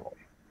survival.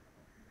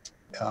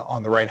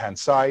 On the right-hand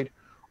side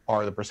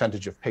are the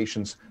percentage of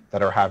patients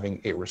that are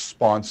having a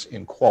response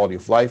in quality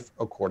of life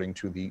according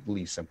to the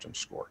Lee symptom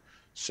score.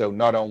 So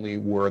not only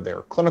were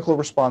there clinical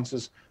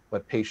responses,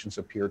 but patients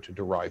appear to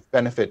derive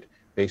benefit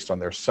based on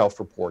their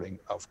self-reporting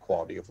of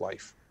quality of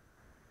life.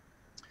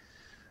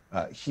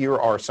 Here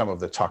are some of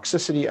the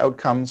toxicity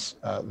outcomes.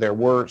 There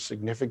were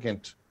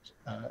significant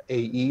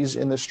AEs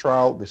in this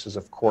trial. This is,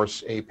 of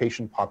course, a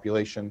patient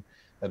population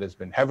that has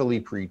been heavily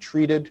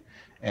pre-treated,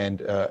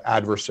 and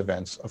adverse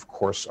events, of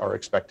course, are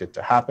expected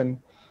to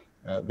happen.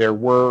 There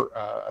were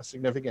a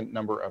significant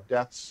number of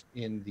deaths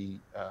in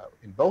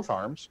both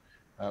arms,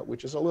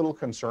 which is a little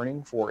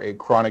concerning for a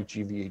chronic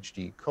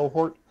GVHD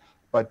cohort,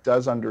 but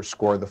does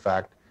underscore the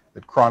fact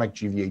that chronic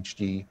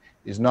GVHD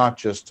is not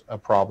just a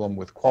problem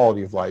with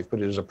quality of life,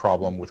 but it is a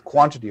problem with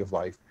quantity of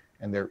life,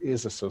 and there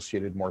is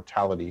associated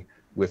mortality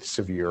with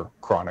severe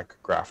chronic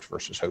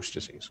graft-versus-host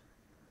disease.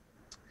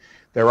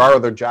 There are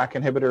other JAK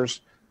inhibitors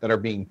that are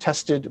being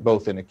tested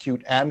both in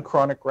acute and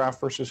chronic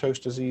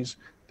graft-versus-host disease.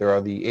 There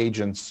are the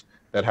agents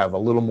that have a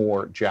little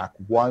more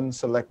JAK1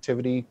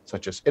 selectivity,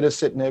 such as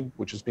itacitinib,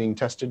 which is being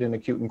tested in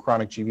acute and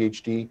chronic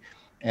GVHD.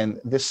 And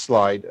this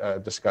slide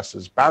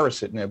discusses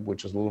baricitinib,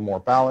 which is a little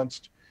more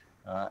balanced,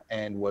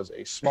 and was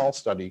a small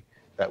study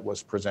that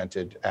was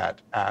presented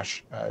at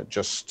ASH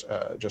just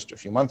a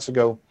few months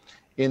ago.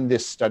 In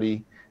this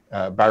study,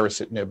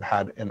 baricitinib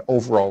had an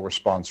overall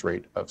response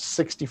rate of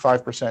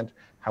 65%.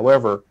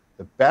 However,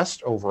 the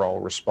best overall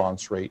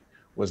response rate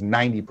was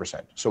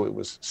 90%. So it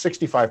was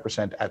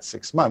 65% at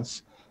 6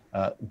 months,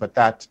 but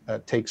that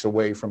takes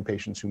away from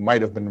patients who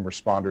might have been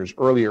responders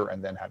earlier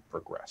and then had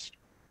progressed.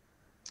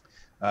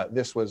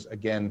 This was,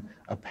 again,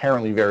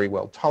 apparently very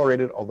well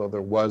tolerated, although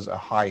there was a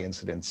high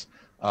incidence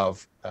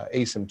of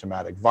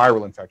asymptomatic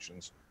viral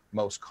infections,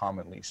 most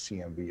commonly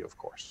CMV, of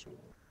course.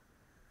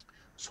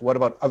 So what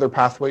about other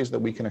pathways that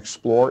we can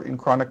explore in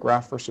chronic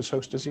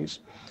graft-versus-host disease?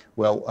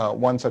 Well,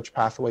 one such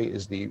pathway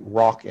is the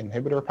ROCK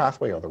inhibitor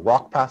pathway, or the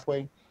ROCK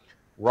pathway.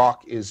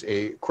 ROCK is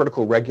a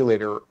critical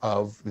regulator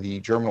of the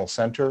germinal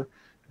center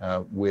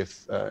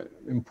with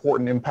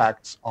important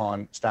impacts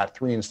on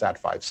STAT3 and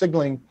STAT5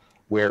 signaling,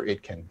 where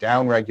it can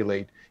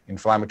downregulate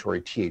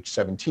inflammatory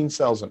Th17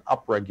 cells and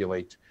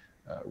upregulate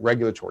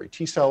regulatory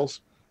T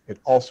cells. It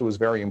also is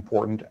very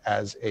important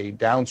as a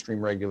downstream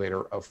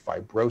regulator of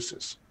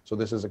fibrosis. So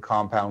this is a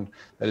compound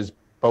that is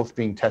both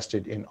being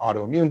tested in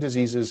autoimmune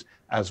diseases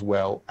as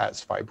well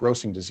as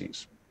fibrosing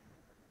disease.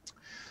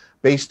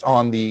 Based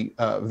on the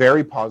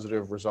very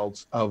positive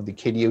results of the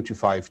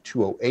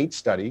KD025-208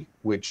 study,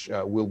 which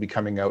will be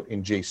coming out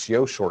in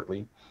JCO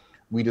shortly,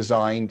 we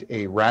designed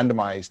a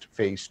randomized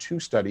phase 2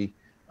 study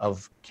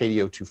of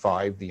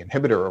KD025, the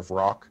inhibitor of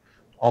ROCK,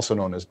 also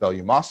known as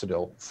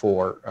belumosudil,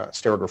 for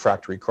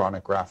steroid-refractory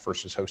chronic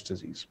graft-versus-host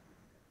disease.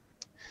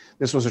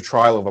 This was a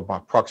trial of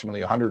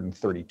approximately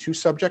 132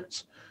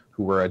 subjects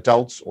who were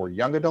adults or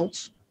young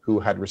adults who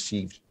had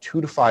received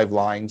 2 to 5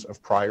 lines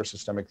of prior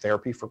systemic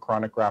therapy for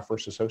chronic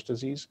graft-versus-host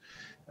disease.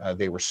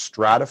 They were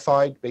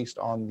stratified based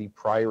on the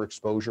prior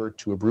exposure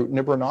to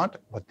ibrutinib or not,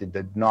 but they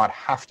did not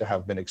have to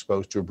have been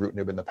exposed to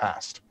ibrutinib in the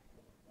past.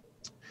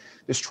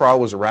 This trial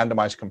was a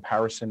randomized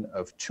comparison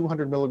of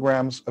 200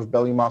 milligrams of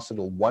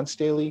belumosudil once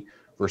daily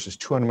versus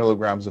 200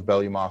 milligrams of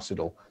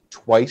belumosudil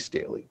twice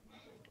daily.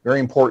 Very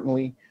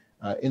importantly,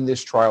 in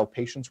this trial,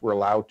 patients were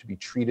allowed to be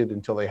treated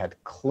until they had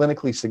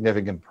clinically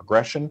significant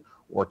progression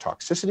or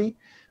toxicity.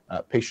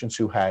 Patients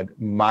who had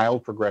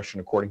mild progression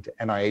according to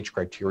NIH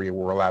criteria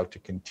were allowed to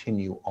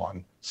continue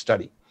on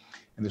study.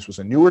 And this was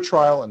a newer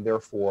trial, and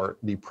therefore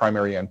the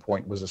primary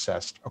endpoint was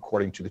assessed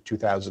according to the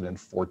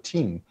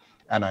 2014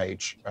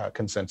 NIH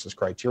consensus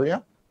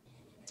criteria.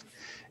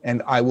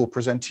 And I will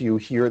present to you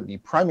here the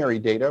primary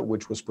data,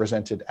 which was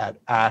presented at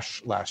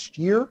ASH last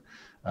year.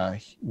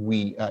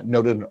 We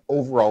noted an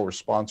overall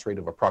response rate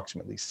of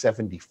approximately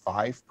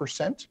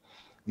 75%.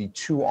 The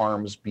two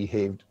arms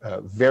behaved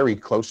very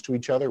close to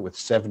each other with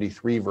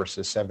 73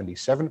 versus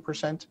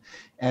 77%.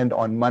 And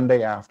on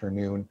Monday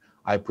afternoon,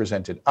 I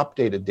presented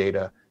updated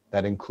data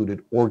that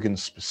included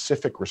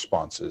organ-specific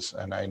responses,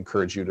 and I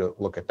encourage you to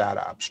look at that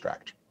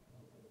abstract.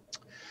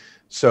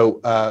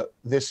 So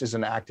this is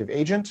an active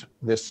agent.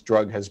 This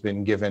drug has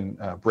been given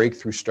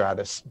breakthrough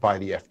status by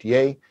the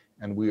FDA,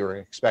 and we are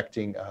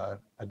expecting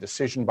a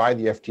decision by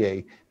the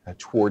FDA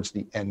towards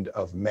the end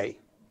of May.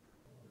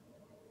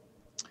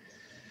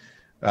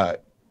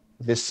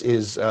 This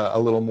is a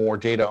little more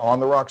data on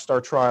the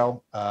Rockstar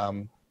trial,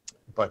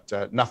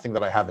 but nothing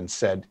that I haven't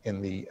said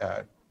in the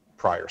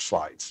prior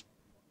slides.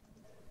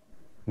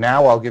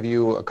 Now I'll give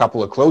you a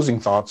couple of closing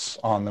thoughts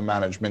on the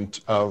management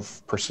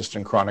of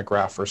persistent chronic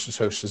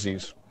graft-versus-host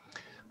disease.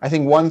 I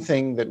think one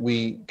thing that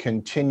we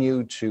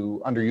continue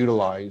to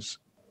underutilize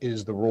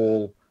is the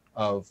role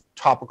of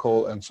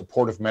topical and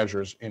supportive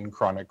measures in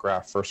chronic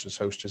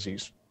graft-versus-host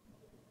disease.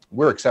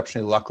 We're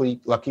exceptionally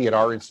lucky at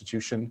our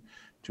institution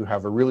to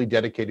have a really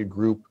dedicated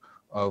group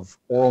of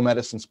oral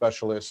medicine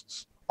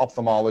specialists,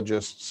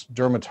 ophthalmologists,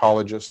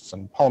 dermatologists,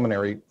 and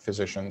pulmonary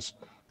physicians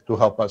who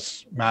help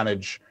us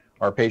manage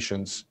our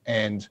patients.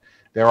 And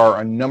there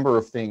are a number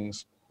of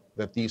things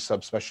that these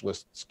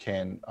subspecialists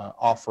can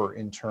offer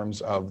in terms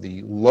of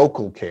the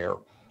local care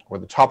or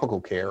the topical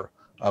care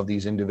of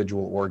these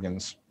individual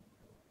organs.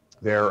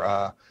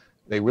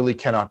 They really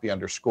cannot be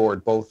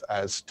underscored, both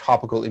as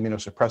topical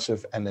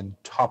immunosuppressive and then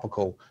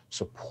topical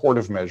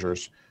supportive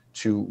measures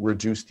to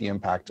reduce the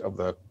impact of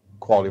the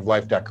quality of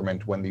life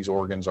decrement when these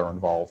organs are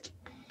involved.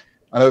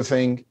 Another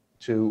thing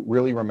to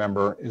really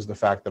remember is the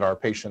fact that our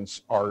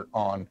patients are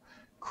on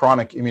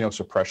chronic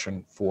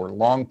immunosuppression for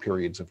long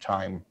periods of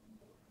time.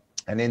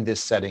 And in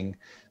this setting,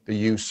 the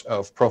use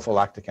of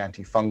prophylactic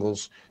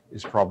antifungals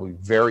is probably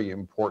very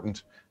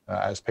important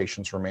as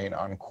patients remain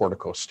on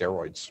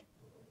corticosteroids.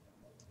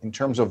 In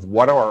terms of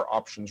what are our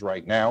options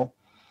right now,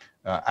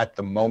 at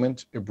the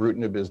moment,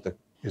 ibrutinib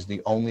is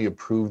the only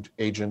approved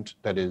agent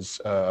that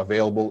is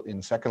available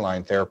in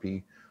second-line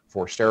therapy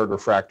for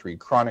steroid-refractory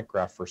chronic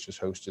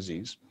graft-versus-host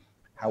disease.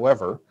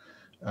 However,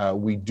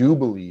 we do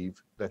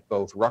believe that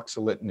both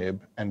ruxolitinib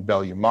and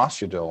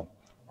belumosudil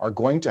are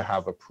going to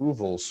have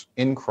approvals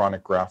in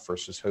chronic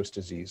graft-versus-host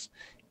disease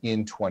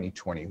in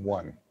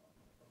 2021.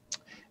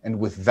 And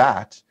with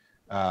that,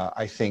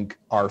 I think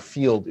our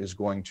field is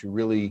going to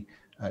really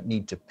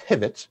need to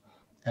pivot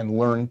and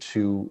learn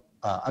to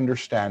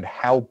understand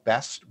how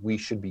best we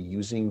should be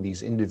using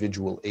these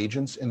individual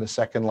agents in the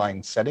second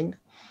line setting.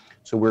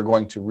 So we're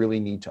going to really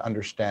need to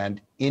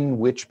understand in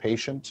which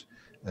patient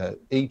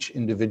each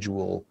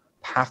individual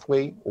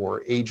pathway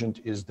or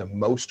agent is the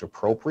most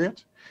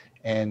appropriate.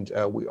 And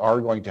we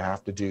are going to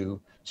have to do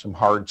some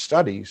hard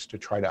studies to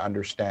try to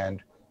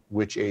understand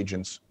which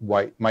agents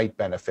might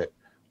benefit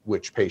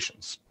which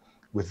patients.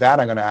 With that,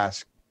 I'm going to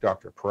ask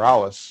Dr.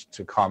 Perales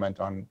to comment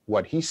on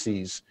what he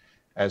sees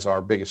as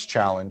our biggest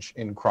challenge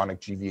in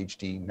chronic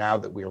GVHD now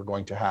that we are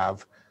going to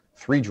have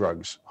 3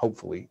 drugs,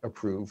 hopefully,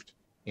 approved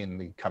in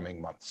the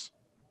coming months.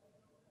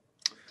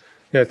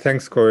 Yeah,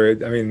 thanks,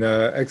 Corey. I mean,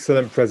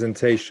 excellent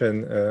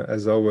presentation,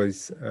 as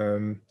always.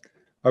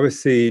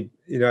 Obviously,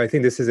 I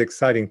think this is an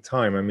exciting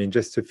time. I mean,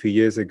 just a few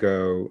years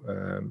ago,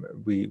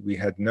 we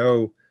had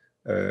no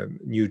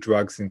new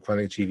drugs in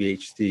chronic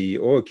GVHD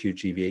or acute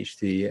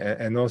GVHD,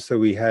 and also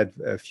we had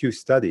a few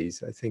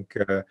studies. I think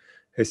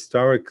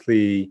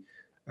historically,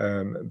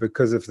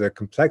 because of the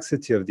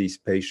complexity of these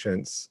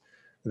patients,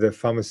 the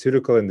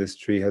pharmaceutical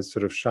industry has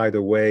sort of shied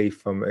away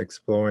from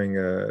exploring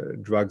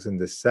drugs in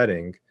this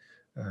setting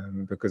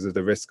because of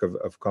the risk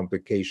of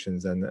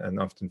complications and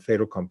often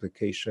fatal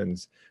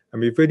complications.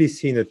 And we've really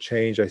seen a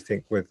change, I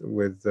think, with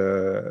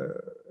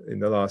in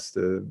the last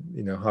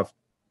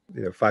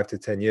 5 to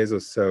 10 years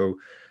or so.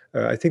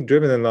 I think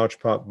driven in large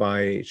part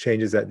by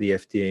changes at the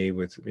FDA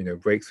with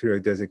breakthrough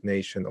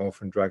designation,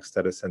 orphan drug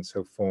status, and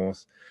so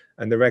forth,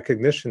 and the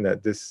recognition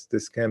that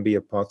this can be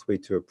a pathway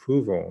to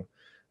approval.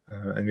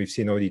 And we've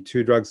seen already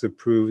 2 drugs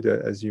approved,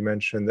 as you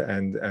mentioned,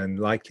 and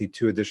likely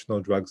 2 additional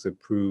drugs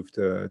approved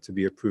to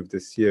be approved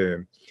this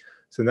year.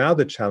 So now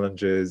the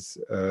challenge is,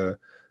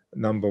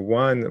 number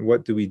one,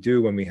 what do we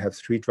do when we have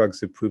 3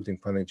 drugs approved in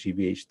chronic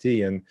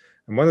GVHD? And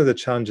one of the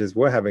challenges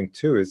we're having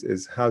too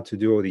is how to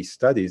do all these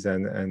studies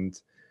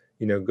and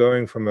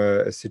going from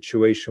a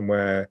situation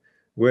where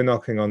we're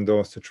knocking on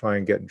doors to try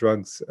and get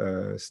drugs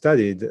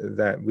studied,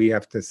 that we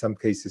have to in some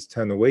cases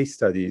turn away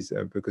studies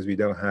because we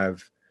don't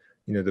have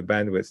the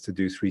bandwidth to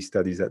do 3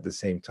 studies at the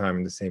same time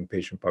in the same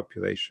patient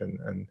population.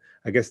 And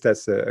I guess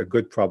that's a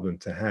good problem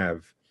to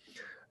have.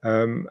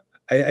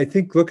 I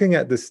think looking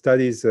at the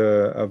studies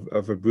of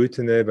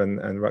ibrutinib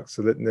and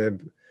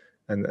ruxolitinib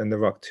and the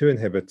ROCK2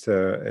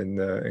 inhibitor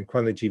in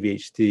chronic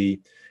GVHD,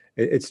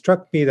 it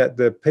struck me that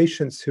the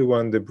patients who were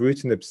on the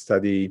ibrutinib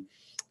study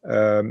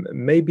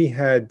maybe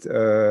had,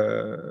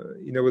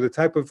 with a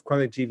type of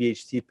chronic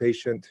GVHD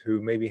patient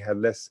who maybe had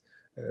less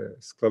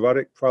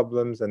sclerotic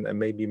problems and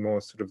maybe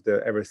more sort of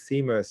the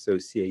erythema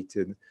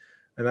associated.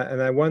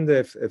 And I wonder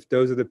if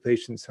those are the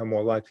patients who are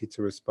more likely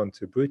to respond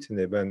to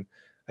ibrutinib. And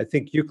I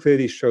think you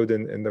clearly showed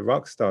in the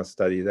Rockstar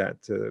study that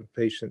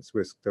patients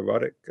with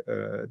sclerotic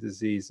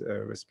disease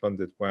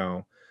responded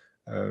well.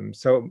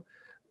 So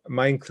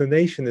my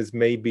inclination is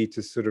maybe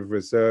to sort of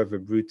reserve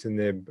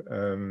ibrutinib,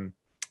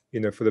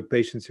 for the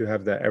patients who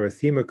have that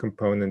erythema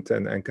component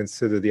and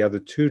consider the other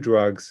 2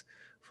 drugs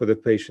for the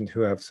patient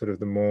who have sort of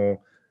the more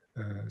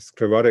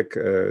sclerotic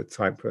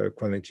type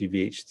chronic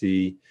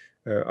GVHD.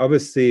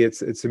 Obviously,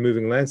 it's a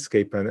moving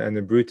landscape, and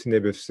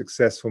ibrutinib, if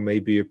successful, may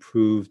be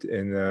approved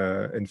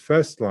in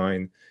first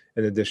line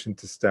in addition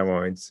to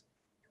steroids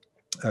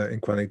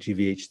in chronic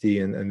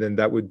GVHD, and then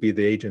that would be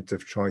the agent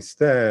of choice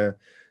there.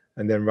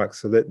 And then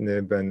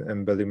ruxolitinib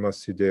and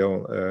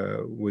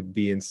belumosudil would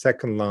be in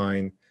second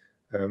line.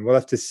 We'll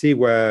have to see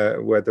where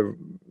the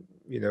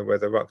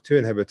ROCK2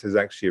 inhibitor is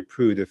actually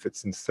approved, if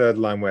it's in third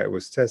line where it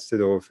was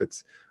tested, or if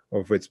it's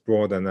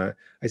broad. And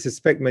I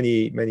suspect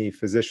many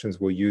physicians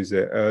will use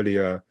it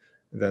earlier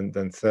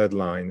than third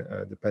line,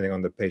 depending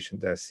on the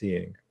patient they're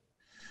seeing.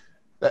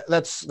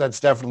 That's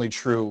definitely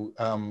true.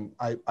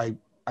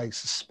 I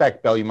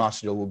suspect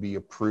belumosudil will be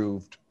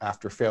approved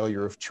after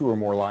failure of 2 or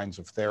more lines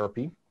of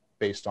therapy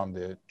based on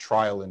the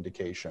trial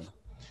indication.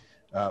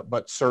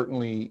 But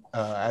certainly,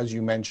 as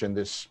you mentioned,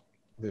 this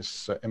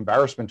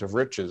embarrassment of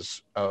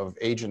riches of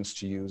agents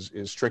to use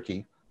is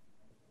tricky.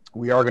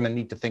 We are going to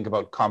need to think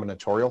about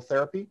combinatorial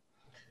therapy.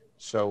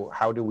 So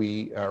how do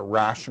we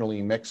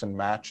rationally mix and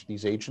match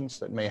these agents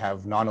that may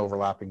have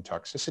non-overlapping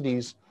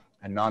toxicities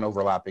and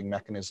non-overlapping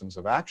mechanisms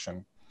of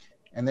action?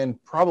 And then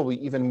probably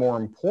even more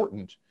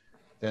important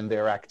than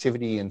their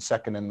activity in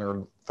second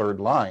and third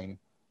line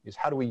is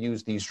how do we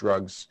use these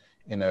drugs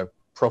in a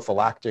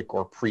prophylactic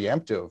or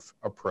preemptive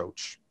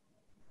approach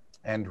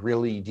and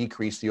really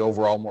decrease the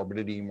overall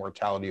morbidity and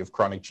mortality of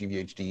chronic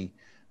GVHD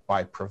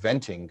by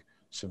preventing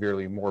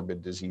severely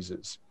morbid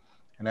diseases.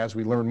 And as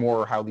we learn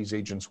more how these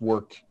agents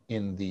work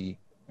in the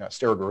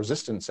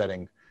steroid-resistant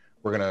setting,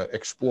 we're going to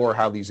explore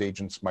how these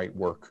agents might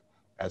work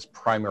as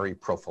primary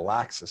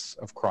prophylaxis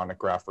of chronic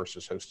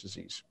graft-versus-host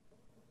disease.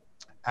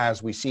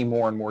 As we see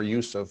more and more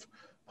use of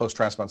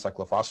post-transplant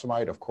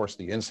cyclophosphamide, of course,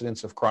 the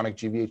incidence of chronic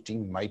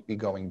GVHD might be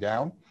going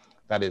down.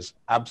 That is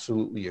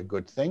absolutely a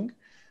good thing.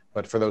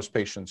 But for those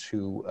patients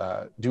who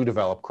do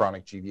develop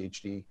chronic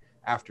GVHD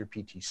after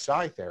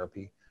PT-Cy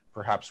therapy,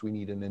 perhaps we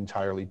need an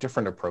entirely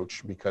different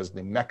approach because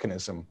the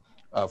mechanism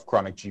of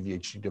chronic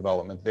GVHD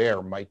development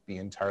there might be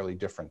entirely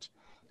different.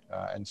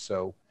 And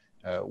so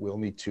we'll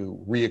need to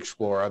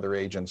re-explore other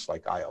agents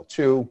like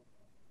IL-2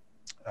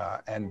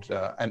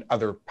 and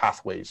other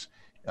pathways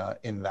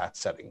in that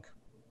setting.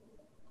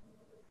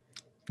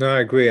 No,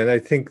 I agree. And I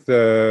think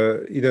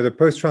the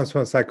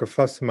post-transplant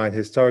cyclophosphamide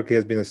historically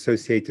has been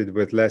associated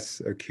with less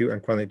acute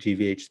and chronic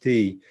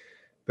GVHD.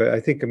 But I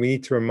think we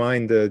need to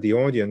remind the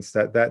audience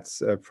that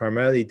that's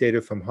primarily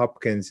data from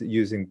Hopkins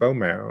using bone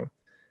marrow.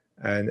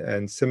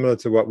 And similar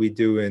to what we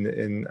do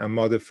in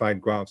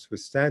modified grafts with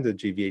standard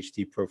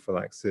GVHD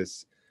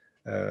prophylaxis,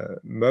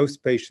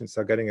 most patients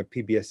are getting a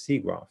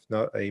PBSC graft,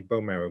 not a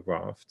bone marrow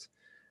graft.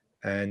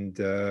 And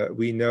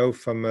we know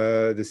from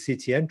the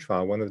CTN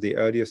trial, one of the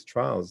earliest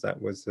trials that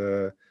was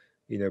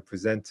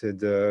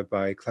presented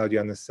by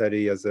Claudio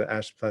Anicetti as an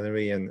ASH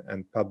plenary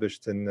and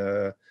published in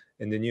the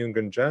New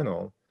England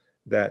Journal,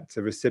 that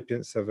the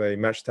recipients of a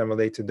matched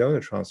stem-related donor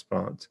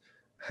transplant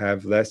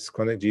have less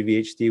chronic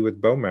GVHD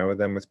with bone marrow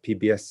than with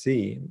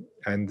PBSC.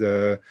 And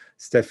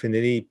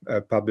Stefanini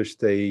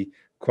published a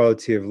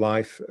quality of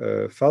life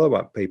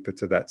follow-up paper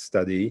to that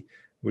study,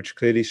 which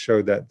clearly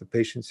showed that the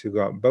patients who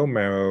got bone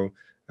marrow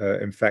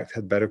in fact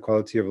had better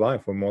quality of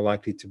life, were more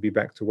likely to be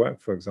back to work,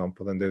 for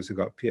example, than those who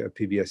got a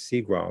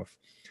PBSC graft.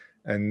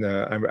 And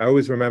I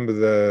always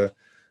remember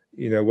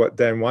what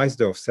Dan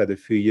Weisdorf said a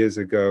few years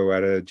ago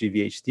at a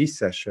GVHD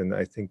session,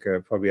 I think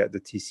probably at the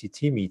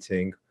TCT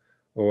meeting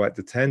or at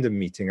the Tandem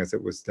meeting as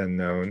it was then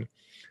known.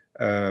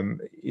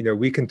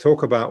 We can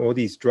talk about all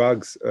these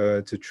drugs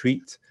to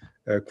treat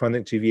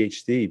chronic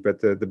GVHD, but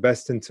the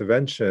best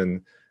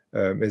intervention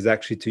is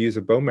actually to use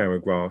a bone marrow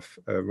graft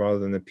rather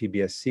than a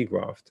PBSC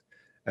graft.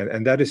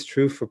 And that is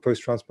true for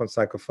post-transplant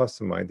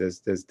cyclophosphamide.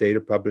 There's data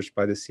published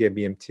by the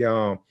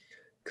CIBMTR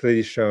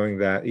clearly showing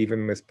that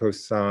even with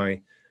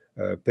post-Cy,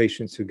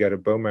 patients who get a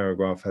bone marrow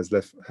graft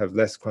have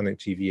less chronic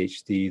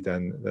GVHD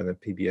than a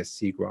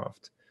PBSC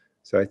graft.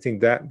 So I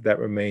think that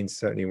remains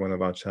certainly one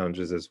of our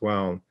challenges as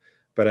well.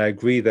 But I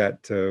agree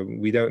that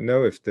we don't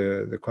know if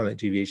the chronic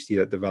GVHD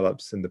that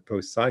develops in the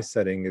post-Cy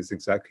setting is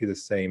exactly the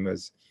same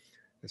as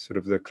sort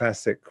of the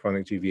classic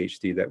chronic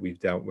GVHD that we've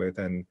dealt with,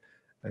 and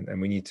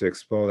we need to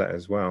explore that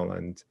as well.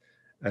 And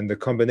the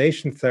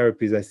combination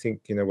therapies, I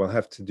think, we'll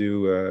have to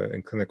do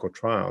in clinical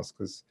trials,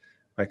 because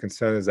my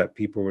concern is that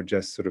people would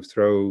just sort of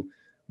throw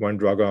one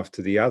drug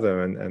after the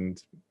other,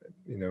 and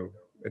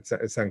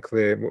it's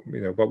unclear,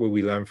 what will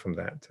we learn from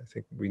that? I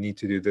think we need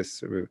to do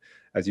this,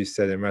 as you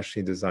said, in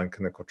rationally designed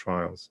clinical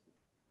trials.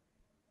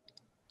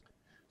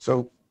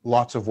 So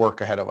lots of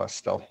work ahead of us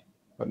still,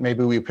 but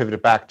maybe we pivot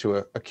it back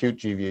to acute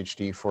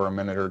GVHD for a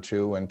minute or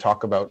two and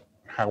talk about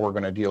how we're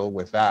going to deal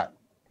with that.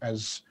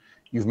 As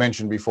you've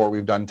mentioned before,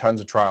 we've done tons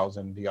of trials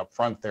in the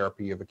upfront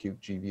therapy of acute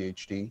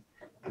GVHD,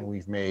 and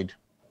we've made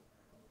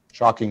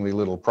shockingly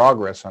little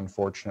progress,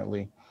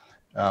 unfortunately.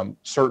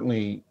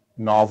 Certainly,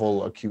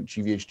 novel acute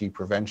GVHD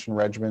prevention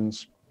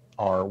regimens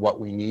are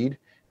what we need,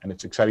 and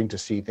it's exciting to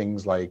see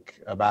things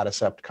like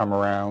abatacept come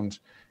around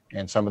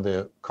and some of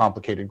the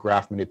complicated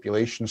graft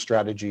manipulation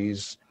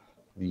strategies,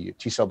 the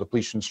T-cell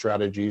depletion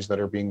strategies that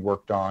are being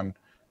worked on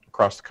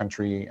across the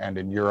country and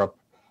in Europe,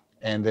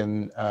 and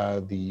then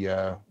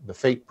the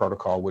FATE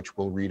protocol, which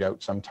we'll read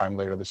out sometime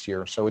later this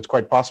year. So it's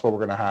quite possible we're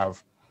going to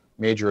have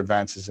major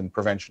advances in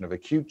prevention of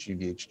acute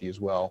GVHD as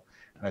well.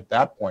 And at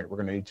that point, we're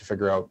going to need to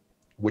figure out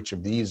which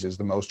of these is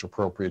the most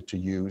appropriate to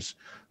use,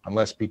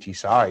 unless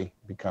PT-Cy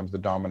becomes the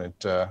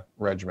dominant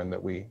regimen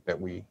that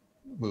we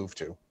move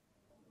to.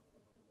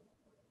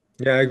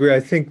 Yeah, I agree. I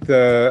think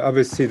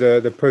obviously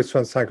the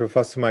post-transplant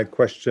cyclophosphamide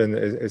question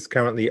is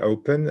currently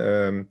open.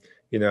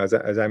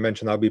 As I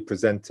mentioned, I'll be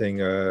presenting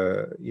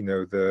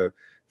the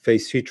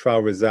phase 3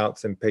 trial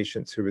results in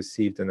patients who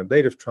received an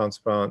ablative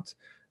transplant,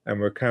 and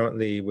we're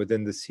currently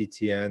within the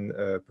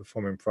CTN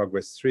performing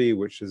Progress 3,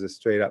 which is a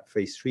straight-up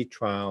phase 3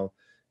 trial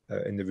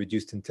in the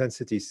reduced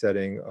intensity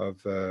setting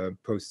of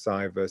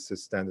post-Cy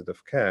versus standard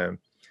of care.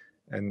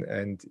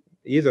 And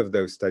either of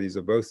those studies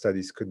or both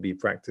studies could be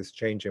practice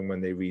changing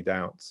when they read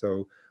out.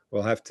 So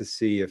we'll have to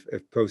see if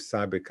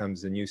post-Cy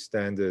becomes the new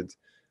standard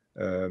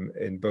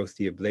in both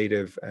the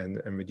ablative and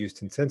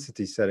reduced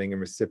intensity setting in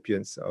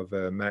recipients of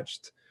a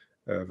matched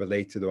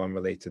related or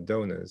unrelated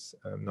donors,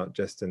 not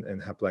just in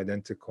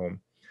haploidentical.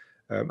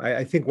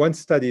 I think one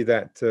study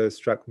that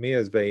struck me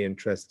as very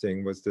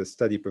interesting was the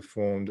study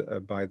performed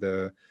by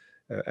the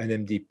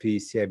NMDP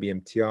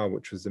CIBMTR,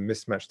 which was a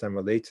mismatched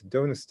unrelated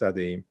donor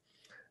study.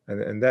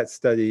 And that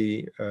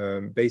study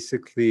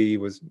basically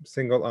was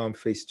single-arm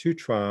phase 2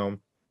 trial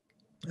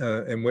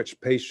in which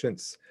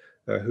patients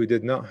who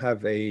did not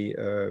have a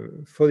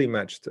fully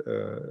matched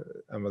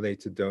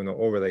unrelated donor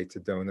or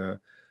related donor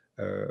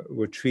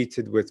were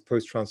treated with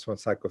post-transplant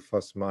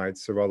cyclophosphamide,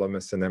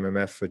 sirolimus, and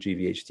MMF for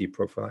GVHD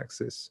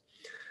prophylaxis.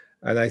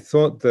 And I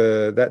thought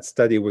that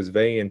study was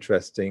very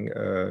interesting.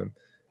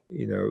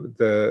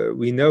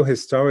 We know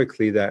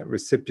historically that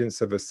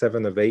recipients of a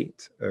 7 of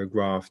 8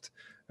 graft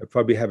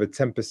probably have a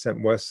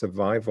 10% worse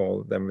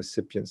survival than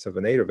recipients of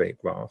an 8 of 8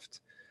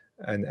 graft.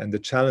 And the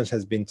challenge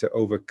has been to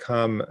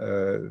overcome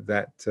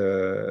that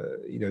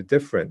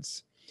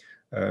difference.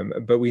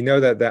 But we know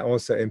that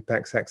also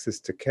impacts access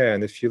to care.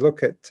 And if you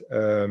look at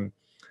the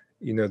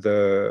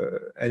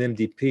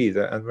NMDP,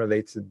 the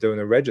Unrelated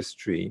Donor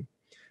Registry,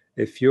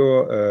 if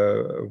you're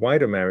a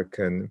white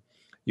American,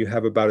 you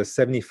have about a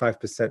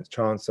 75%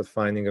 chance of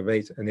finding an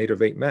 8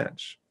 of 8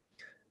 match.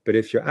 But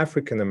if you're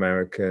African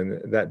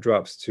American, that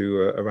drops to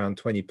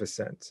around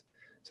 20%.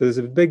 So there's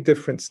a big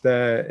difference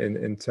there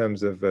in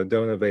terms of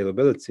donor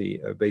availability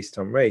based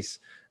on race.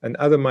 And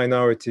other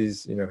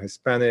minorities,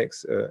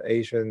 Hispanics,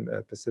 Asian,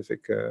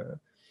 Pacific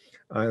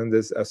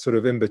Islanders are sort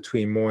of in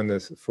between, more in the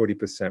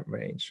 40%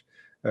 range.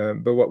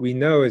 But what we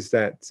know is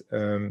that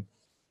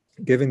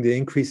given the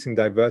increasing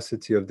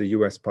diversity of the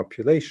US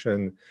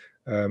population,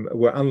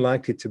 we're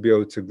unlikely to be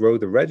able to grow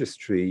the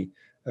registry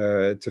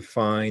to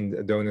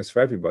find donors for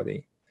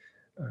everybody.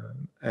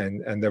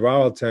 And there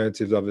are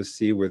alternatives,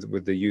 obviously,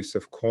 with the use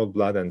of cord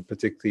blood, and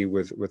particularly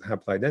with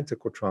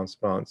haploidentical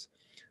transplants.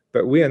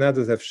 But we and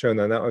others have shown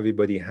that not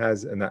everybody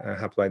has a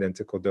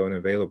haploidentical donor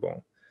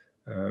available.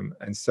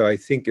 And so I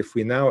think if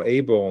we're now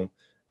able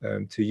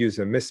to use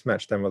a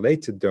mismatched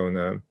unrelated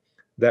donor,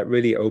 that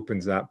really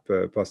opens up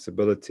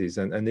possibilities.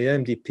 And the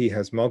NMDP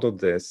has modeled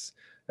this.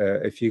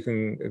 If you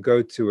can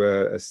go to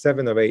a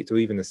 7 of 8 or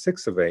even a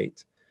 6 of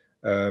 8,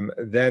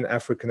 then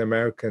African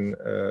American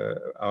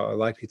are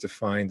likely to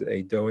find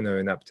a donor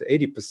in up to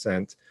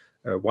 80%.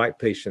 White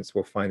patients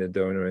will find a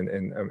donor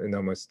in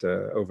almost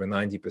over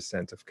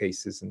 90% of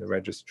cases in the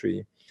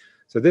registry.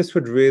 So this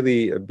would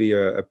really be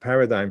a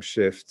paradigm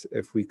shift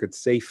if we could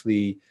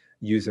safely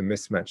use a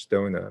mismatched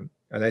donor.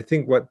 And I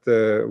think what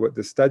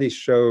the study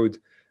showed,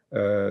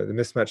 the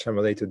mismatched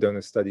unrelated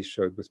donor study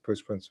showed with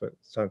post-transplant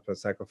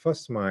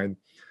cyclophosphamide,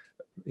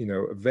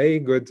 a very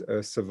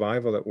good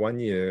survival at 1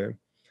 year.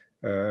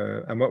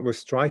 And what was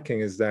striking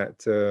is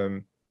that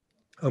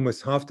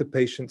almost half the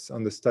patients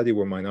on the study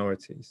were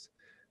minorities.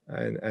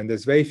 And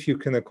there's very few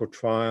clinical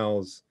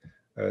trials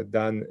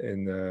done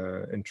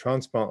in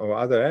transplant or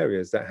other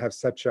areas that have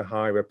such a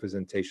high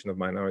representation of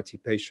minority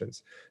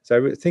patients.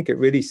 So I think it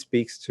really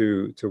speaks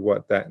to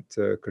what that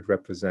could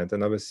represent.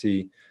 And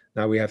obviously,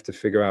 now we have to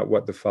figure out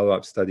what the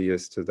follow-up study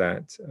is to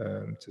that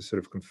to sort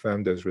of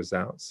confirm those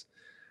results.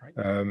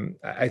 Right.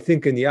 I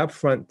think in the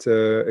upfront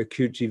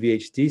acute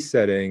GVHD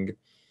setting,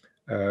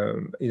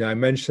 I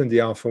mentioned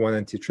the alpha-1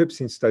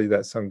 antitrypsin study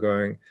that's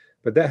ongoing,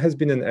 but that has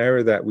been an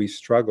area that we've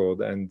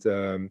struggled. And,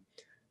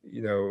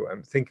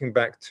 I'm thinking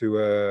back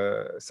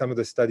to some of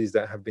the studies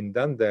that have been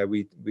done there.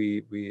 We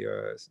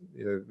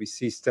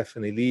see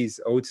Stephanie Lee's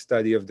old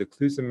study of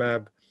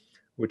daclizumab,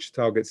 which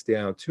targets the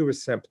IL-2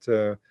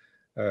 receptor,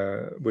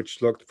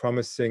 which looked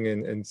promising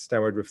in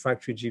steroid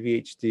refractory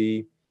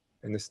GVHD,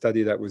 in the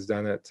study that was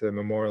done at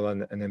Memorial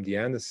and MD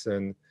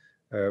Anderson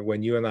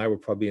when you and I were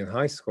probably in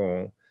high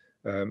school.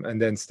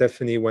 And then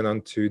Stephanie went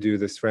on to do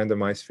this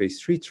randomized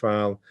phase 3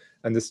 trial,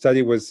 and the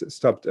study was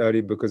stopped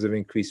early because of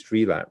increased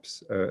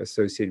relapse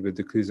associated with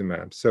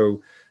daclizumab.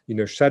 So,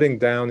 shutting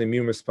down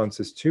immune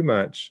responses too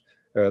much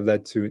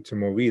led to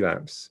more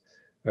relapse.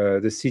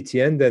 The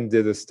CTN then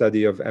did a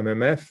study of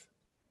MMF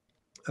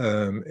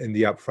in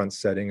the upfront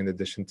setting in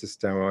addition to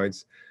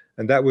steroids.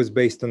 And that was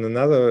based on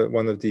another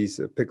one of these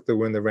pick the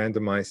winner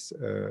randomized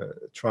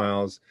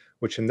trials,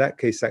 which in that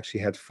case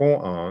actually had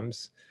 4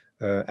 arms.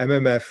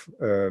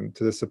 MMF,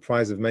 to the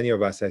surprise of many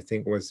of us, I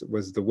think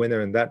was the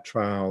winner in that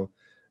trial,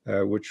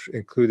 which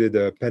included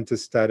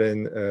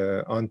pentostatin,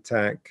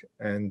 Ontac,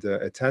 and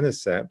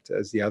etanercept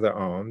as the other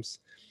arms.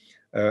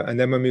 And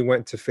then when we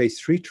went to phase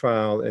 3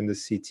 trial in the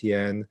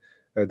CTN,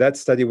 that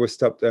study was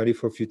stopped early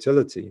for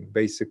futility.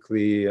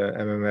 Basically,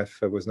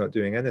 MMF was not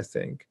doing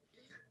anything.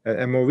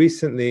 And more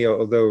recently,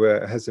 although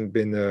it hasn't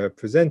been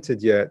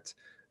presented yet,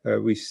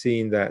 we've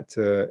seen that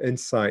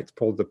Insight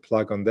pulled the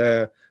plug on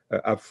their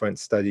upfront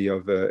study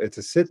of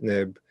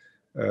itacitinib,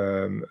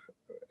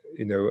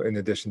 in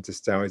addition to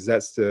steroids.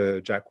 That's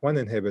the JAK1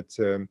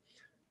 inhibitor,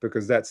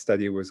 because that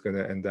study was going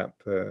to end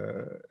up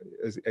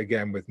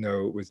again with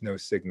no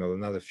signal,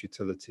 another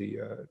futility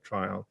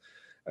trial.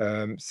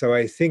 So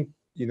I think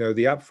the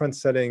upfront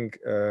setting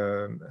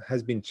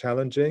has been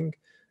challenging.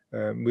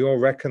 We all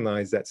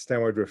recognize that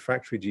steroid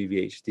refractory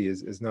GVHD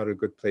is not a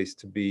good place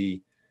to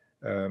be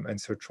And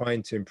so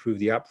trying to improve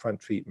the upfront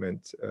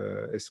treatment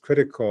is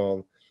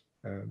critical,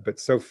 but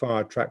so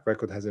far track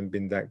record hasn't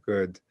been that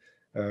good.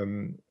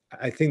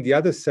 I think the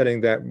other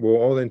setting that we're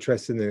all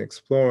interested in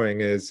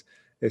exploring is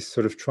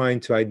sort of trying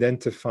to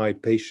identify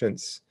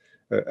patients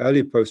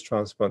early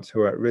post-transplant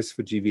who are at risk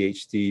for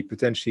GVHD,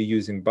 potentially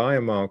using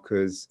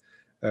biomarkers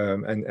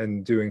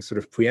and doing sort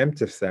of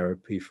preemptive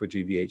therapy for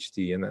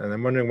GVHD. And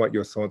I'm wondering what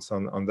your thoughts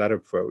on that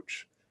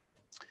approach.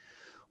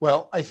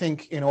 Well, I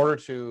think in order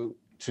to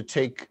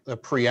take a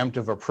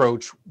preemptive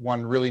approach,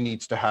 one really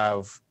needs to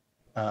have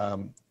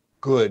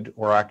good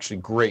or actually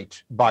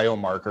great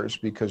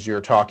biomarkers, because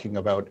you're talking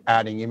about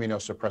adding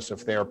immunosuppressive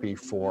therapy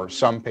for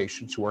some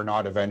patients who are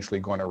not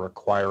eventually going to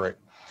require it.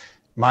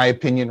 My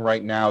opinion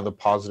right now, the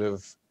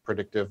positive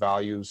predictive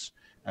values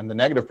and the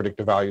negative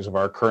predictive values of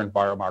our current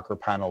biomarker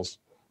panels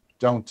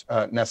don't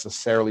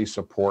necessarily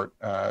support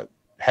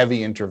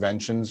heavy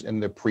interventions in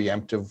the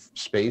preemptive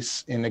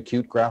space in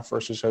acute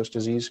graft-versus-host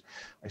disease.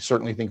 I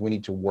certainly think we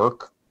need to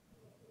work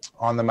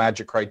on the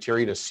MAGIC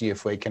criteria to see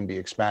if they can be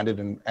expanded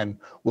and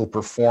will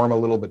perform a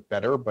little bit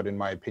better, but in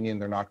my opinion,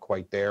 they're not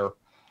quite there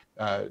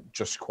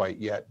just quite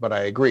yet. But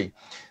I agree.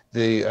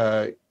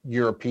 The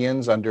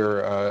Europeans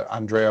under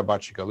Andrea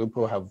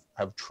Bacigalupo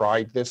have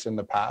tried this in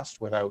the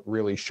past without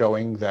really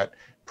showing that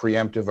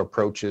preemptive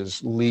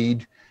approaches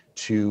lead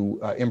to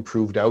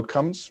improved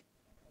outcomes.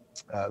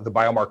 The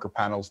biomarker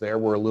panels there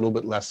were a little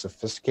bit less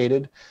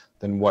sophisticated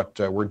than what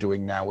we're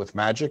doing now with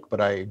MAGIC,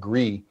 but I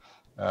agree,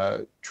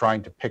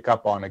 trying to pick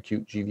up on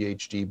acute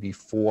GVHD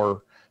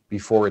before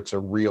it's a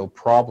real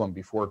problem,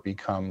 before it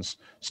becomes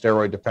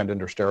steroid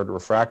dependent or steroid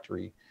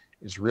refractory,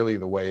 is really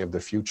the way of the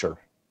future.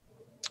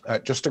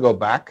 Just to go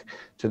back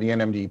to the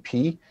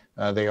NMDP,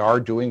 they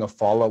are doing a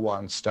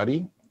follow-on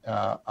study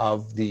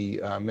of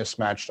the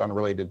mismatched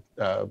unrelated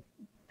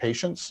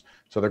patients.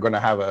 So they're going to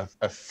have a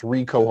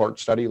 3-cohort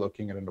study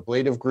looking at an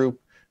ablative group,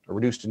 a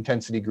reduced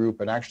intensity group,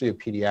 and actually a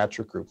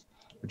pediatric group,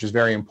 which is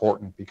very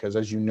important because,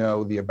 as you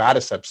know, the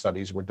abatacept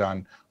studies were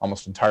done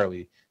almost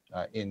entirely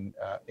in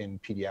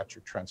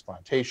pediatric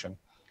transplantation.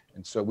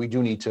 And so we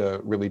do need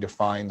to really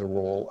define the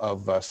role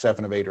of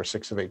 7 of 8 or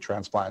 6 of 8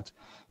 transplant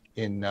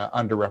in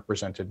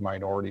underrepresented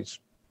minorities.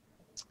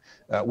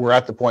 We're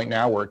at the point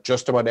now where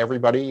just about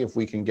everybody, if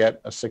we can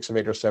get a 6 of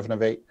 8 or 7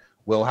 of 8,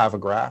 will have a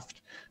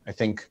graft. I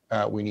think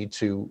we need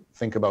to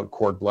think about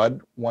cord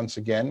blood once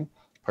again,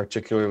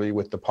 particularly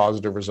with the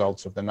positive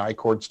results of the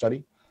NICORD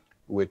study,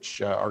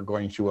 which are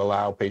going to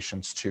allow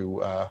patients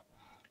to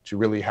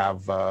really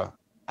have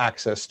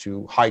access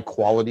to high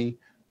quality,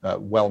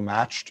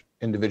 well-matched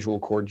individual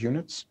cord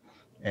units.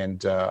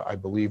 And I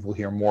believe we'll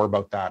hear more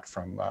about that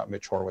from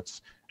Mitch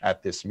Horowitz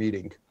at this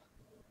meeting.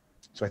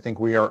 So I think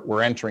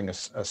we're entering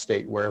a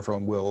state where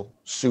everyone will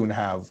soon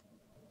have,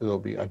 there'll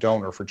be a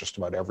donor for just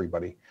about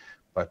everybody,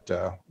 but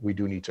we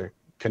do need to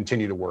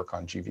continue to work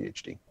on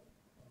GVHD.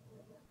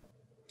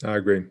 I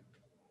agree.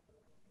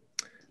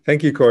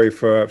 Thank you, Corey,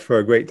 for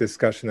a great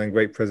discussion and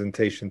great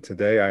presentation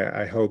today.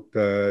 I hope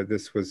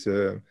this was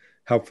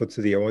helpful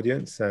to the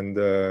audience. And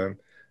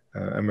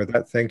with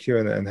that, thank you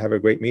and have a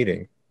great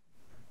meeting.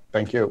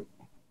 Thank you.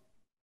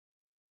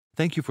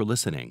 Thank you for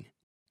listening.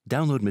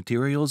 Download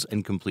materials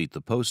and complete the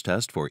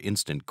post-test for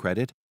instant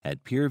credit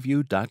at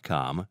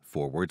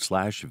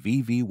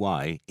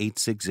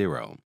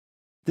peerview.com/VVY860.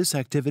 This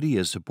activity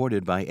is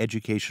supported by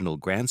educational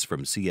grants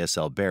from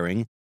CSL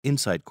Behring,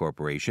 Insight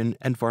Corporation,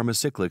 and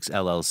Pharmacyclics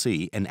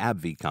LLC, an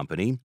AbbVie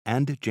company,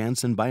 and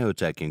Janssen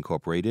Biotech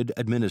Incorporated,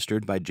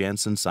 administered by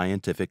Janssen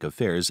Scientific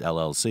Affairs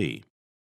LLC.